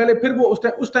 مہینہ پہلے, پھر وہ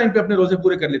اس ٹائم پہ اپنے روزے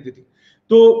پورے کر لیتی تھی.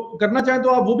 تو کرنا چاہیں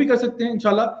تو آپ وہ بھی کر سکتے ہیں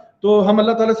انشاءاللہ. تو ہم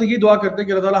اللہ تعالیٰ سے یہ دعا کرتے ہیں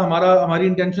کہ اللہ تعالیٰ ہماری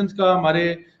انٹینشنز کا,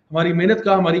 ہماری محنت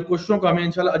کا, ہماری کوششوں کا ہمیں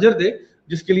انشاءاللہ اجر دے,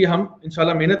 جس کے لیے ہم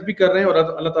انشاءاللہ محنت بھی کر رہے ہیں, اور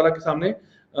اللہ تعالیٰ کے سامنے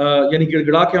یعنی گڑ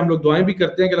گڑا کے ہم لوگ دعائیں بھی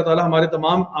کرتے ہیں کہ اللہ تعالیٰ ہمارے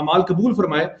تمام اعمال قبول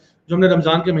فرمائے جو ہم نے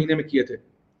رمضان کے مہینے میں کیے تھے.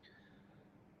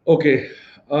 اوکے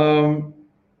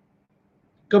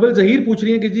قبل ظہیر پوچھ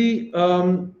رہی ہیں کہ جی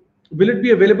will it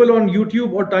be available on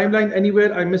YouTube اور time line any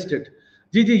where I missed it.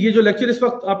 جی جی یہ جو لیکچر اس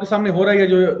وقت آپ کے سامنے ہو رہا ہے,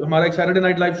 جو ہمارا ایک سیٹرڈے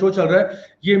نائٹ لائیو شو چل رہا ہے,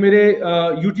 یہ میرے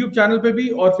یوٹیوب چینل پہ بھی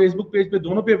اور فیس بک پیج پہ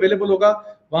دونوں پہ اویلیبل ہوگا.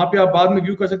 وہاں پہ آپ بعد میں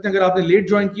ویو کر سکتے ہیں. اگر آپ نے لیٹ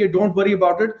جوائن کیے, don't worry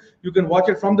about it, you can watch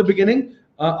it from the beginning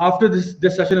after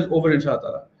this session is over in شاء اللہ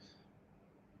تعالیٰ.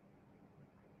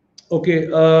 اوکے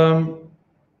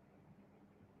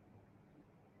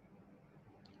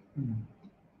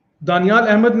دانیال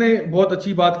احمد نے بہت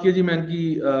اچھی بات کی جی, میں ان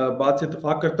کی بات سے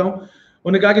اتفاق کرتا ہوں.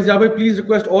 انہوں نے کہا کہ ضیاء بھائی please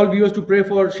request all viewers to pray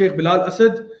for Sheikh Bilal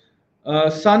Asad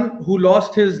son who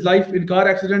lost his life in car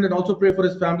accident and also pray for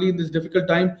his family in this difficult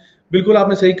time. بالکل آپ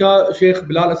نے صحیح کہا. شیخ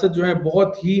بلال اسد جو ہیں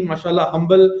بہت ہی ماشاءاللہ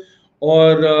ہمبل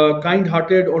اور کائنڈ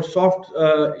ہارٹیڈ اور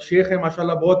سافٹ شیخ ہیں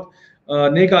ماشاءاللہ,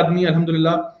 بہت نیک آدمی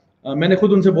الحمدللہ. میں نے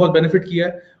خود ان سے بہت بینیفٹ کیا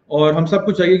ہے اور ہم سب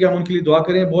کو چاہیے کہ ہم ان کے لیے دعا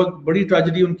کریں. بہت بڑی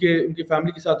ٹریجڈی ان کی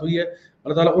فیملی کے ساتھ ہوئی ہے.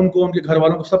 اللہ تعالیٰ ان کو, ان کے گھر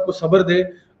والوں کو سب کو صبر دے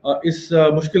اس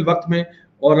مشکل وقت میں,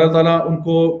 اور اللہ تعالیٰ ان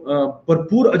کو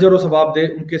بھرپور اجر و ثواب دے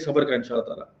ان کے صبر کا انشاءاللہ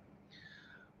تعالیٰ.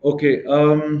 اوکے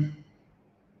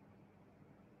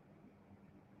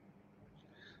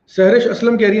سہرش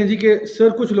اسلم کہہ رہی ہیں جی کہ سر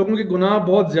کچھ لوگوں کے گناہ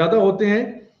بہت زیادہ ہوتے ہیں,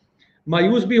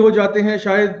 مایوس بھی ہو جاتے ہیں,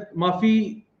 شاید معافی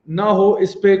نہ ہو,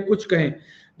 اس پہ کچھ کہیں.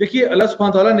 دیکھیے اللہ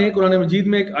سبحانہ تعالیٰ نے قرآن مجید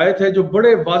میں ایک آیت ہے جو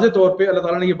بڑے واضح طور پہ اللہ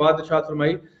تعالیٰ نے یہ بات ارشاد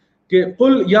فرمائی کہ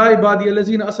قل یا عبادی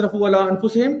الذین اسرفوا علی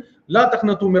انفسہم لا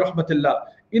تقنطوا من رحمت اللہ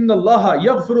ان اللہ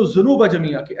یغفر الذنوب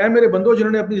جميعا, کہ اے میرے بندو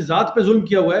جنہوں نے اپنی ذات پہ ظلم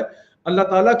کیا ہوا ہے, اللہ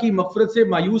تعالیٰ کی مغفرت سے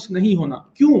مایوس نہیں ہونا.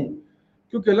 کیوں؟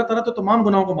 کیونکہ اللہ تعالیٰ تو تمام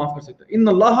گناہوں کو معاف کر سکتا ہے. ان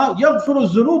اللہ یغفر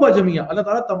الذنوب جميعا, اللہ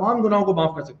تعالیٰ تمام گناہوں کو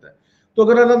معاف کر سکتا ہے. تو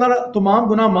اگر اللہ تعالیٰ تمام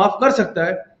گناہ معاف کر سکتا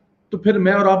ہے تو پھر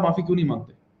میں اور آپ معافی کیوں نہیں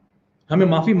مانگتے؟ ہمیں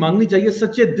معافی مانگنی چاہیے,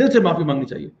 سچے دل سے معافی مانگنی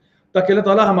چاہیے, تاکہ اللہ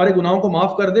تعالیٰ ہمارے گناہوں کو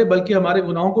معاف کر دے, بلکہ ہمارے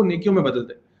گناہوں کو نیکیوں میں بدل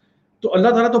دے. تو اللہ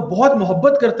تعالیٰ تو بہت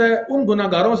محبت کرتا ہے ان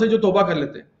گناہ گاروں سے جو توبہ کر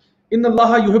لیتے ہیں. ان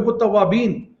اللہ یحب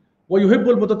التوابین ویحب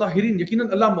المتطہرین, یقیناً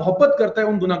اللہ محبت کرتا ہے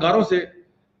ان گناہ گاروں سے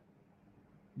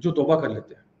جو توبہ کر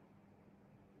لیتے ہیں.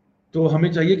 تو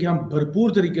ہمیں چاہیے کہ ہم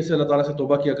بھرپور طریقے سے اللہ تعالیٰ سے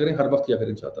توبہ کیا کریں, ہر وقت کیا کریں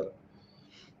انشاءاللہ.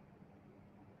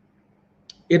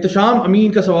 احتشام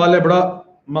امین کا سوال ہے, بڑا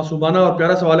معصومانہ اور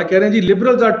پیارا سوال ہے. کہہ رہے ہیں جی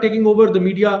liberals are taking over the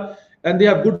media and they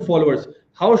have good followers.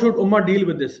 How should Ummah deal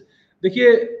with this?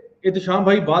 دیکھیے احتشام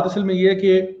بھائی, بات اصل میں یہ ہے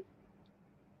کہ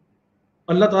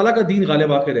اللہ تعالیٰ کا دین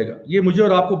غالب آ کے رہے گا. یہ مجھے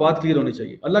اور آپ کو بات کلیئر ہونی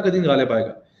چاہیے. اللہ کا دین غالب آئے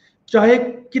گا, چاہے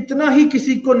کتنا ہی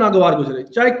کسی کو ناگوار گزرے,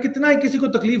 چاہے کتنا ہی کسی کو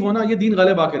تکلیف ہونا, یہ دین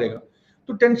غالب آ کے رہے گا.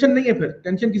 تو ٹینشن نہیں ہے, پھر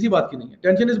ٹینشن کسی بات کی نہیں ہے.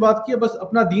 ٹینشن اس بات کی ہے بس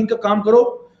اپنا دین کا کام کرو,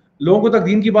 لوگوں تک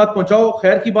دین کی بات پہنچاؤ,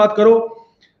 خیر کی بات کرو,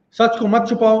 سچ کو مت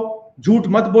چھپاؤ, جھوٹ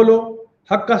مت بولو,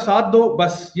 حق کا ساتھ دو,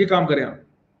 بس یہ کام کریں آپ.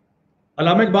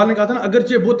 علامہ اقبال نے کہا تھا نا,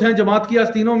 اگرچہ بت ہیں جماعت کی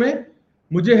آستینوں میں,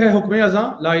 مجھے ہے حکم اذاں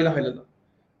لا الہ الا اللہ.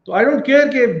 تو آئی ڈونٹ کیئر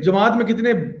کہ جماعت میں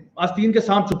کتنے آستین کے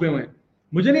سانپ چھپے ہوئے ہیں,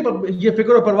 مجھے نہیں یہ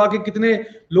فکر اور پرواہ کہ کتنے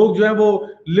لوگ جو ہیں وہ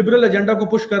لبرل ایجنڈا کو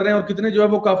پش کر رہے ہیں اور کتنے جو ہے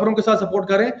وہ کافروں کے ساتھ سپورٹ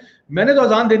کر رہے ہیں. میں نے تو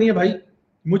اذان دینی ہے بھائی,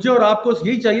 مجھے اور آپ کو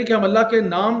یہی چاہیے کہ ہم اللہ کے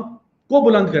نام کو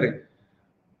بلند کریں.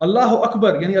 اللہ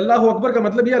اکبر, یعنی اللہ اکبر کا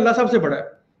مطلب یہ اللہ سب سے بڑا ہے,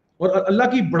 اور اللہ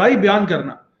کی بڑائی بیان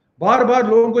کرنا, بار بار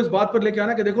لوگوں کو اس بات پر لے کے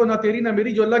آنا کہ دیکھو نہ تیری نہ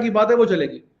میری, جو اللہ کی بات ہے وہ چلے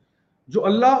گی, جو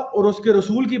اللہ اور اس کے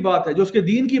رسول کی بات ہے, جو اس کے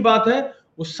دین کی بات ہے,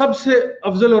 وہ سب سے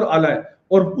افضل اور اعلیٰ ہے,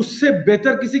 اور اس سے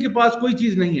بہتر کسی کے پاس کوئی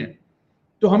چیز نہیں ہے.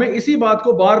 تو ہمیں اسی بات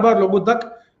کو بار بار لوگوں تک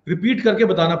ریپیٹ کر کے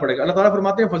بتانا پڑے گا. اللہ تعالیٰ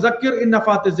فرماتے ہیں فذکر ان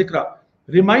نفعت الذکریٰ,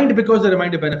 remind because the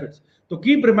reminder benefits. تو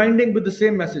keep reminding with the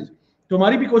same message. تو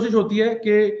ہماری بھی کوشش ہوتی ہے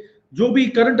کہ جو بھی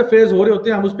کرنٹ افیئرز ہو رہے ہوتے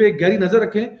ہیں ہم اس پہ ایک گہری نظر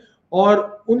رکھیں اور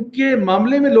ان کے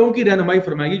معاملے میں لوگوں کی رہنمائی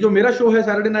فرمائیں. یہ جو میرا شو ہے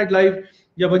سیٹرڈے نائٹ لائیو,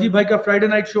 یا وجی بھائی کا فرائیڈے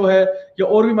نائٹ شو ہے, یا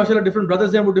اور بھی ماشاءاللہ ڈفرنٹ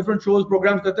بردرز ہیں وہ ڈفرنٹ شوز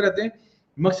پروگرامز کرتے رہتے ہیں.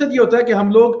 مقصد یہ ہوتا ہے کہ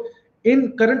ہم لوگ ان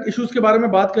کرنٹ ایشوز کے بارے میں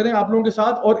بات کریں آپ لوگوں کے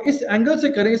ساتھ, اور اس اینگل سے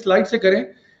کریں, اس لائٹ سے کریں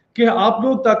کہ آپ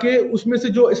لوگ تاکہ اس میں سے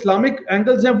جو اسلامک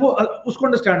اینگلز ہیں وہ اس کو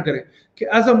انڈرسٹینڈ کریں کہ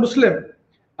as a Muslim,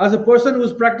 as a person who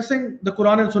is practising the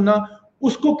Quran and Sunnah,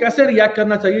 اس کو کیسے ریئیکٹ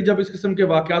کرنا چاہیے جب اس قسم کے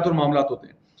واقعات اور معاملات ہوتے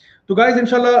ہیں. تو گائز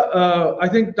انشاءاللہ آئی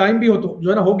تھنک ٹائم بھی جو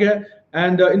ہے نا ہو گیا ہے,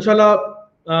 اینڈ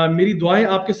انشاءاللہ میری دعائیں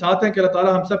آپ کے ساتھ ہیں کہ اللہ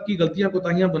تعالیٰ ہم سب کی غلطیاں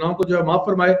کوتاہیاں گناہوں کو جو ہے معاف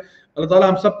فرمائے, اللہ تعالیٰ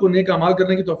ہم سب کو نیک اعمال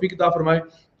کرنے کی توفیق عطا فرمائے,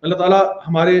 اللہ تعالیٰ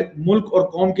ہمارے ملک اور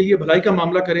قوم کے لیے بھلائی کا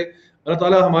معاملہ کرے, اللہ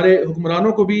تعالیٰ ہمارے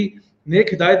حکمرانوں کو بھی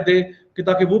نیک ہدایت دے کہ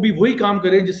تاکہ وہ بھی وہی کام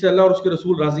کریں جس سے اللہ اور اس کے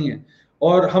رسول راضی ہیں,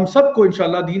 اور ہم سب کو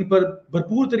انشاءاللہ دین پر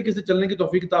بھرپور طریقے سے چلنے کی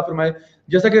توفیق عطا فرمائے.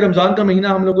 جیسا کہ رمضان کا مہینہ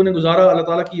ہم لوگوں نے گزارا اللہ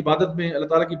تعالیٰ کی عبادت میں, اللہ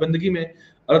تعالیٰ کی بندگی میں,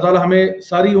 اللہ تعالیٰ ہمیں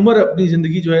ساری عمر اپنی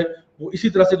زندگی جو ہے وہ اسی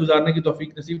طرح سے گزارنے کی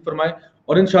توفیق نصیب فرمائے,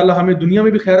 اور انشاءاللہ ہمیں دنیا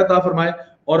میں بھی خیر عطا فرمائے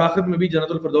اور آخرت میں بھی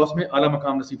جنت الفردوس میں اعلیٰ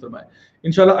مقام نصیب فرمائے.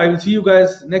 انشاءاللہ I will see you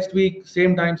guys next week,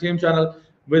 same time, same channel.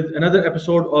 with another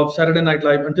episode of Saturday Night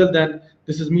Live. Until then,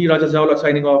 this is me, Raja Zawla,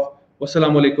 signing off.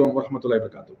 Wassalamu alaikum wa rahmatullahi wa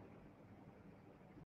barakatuh.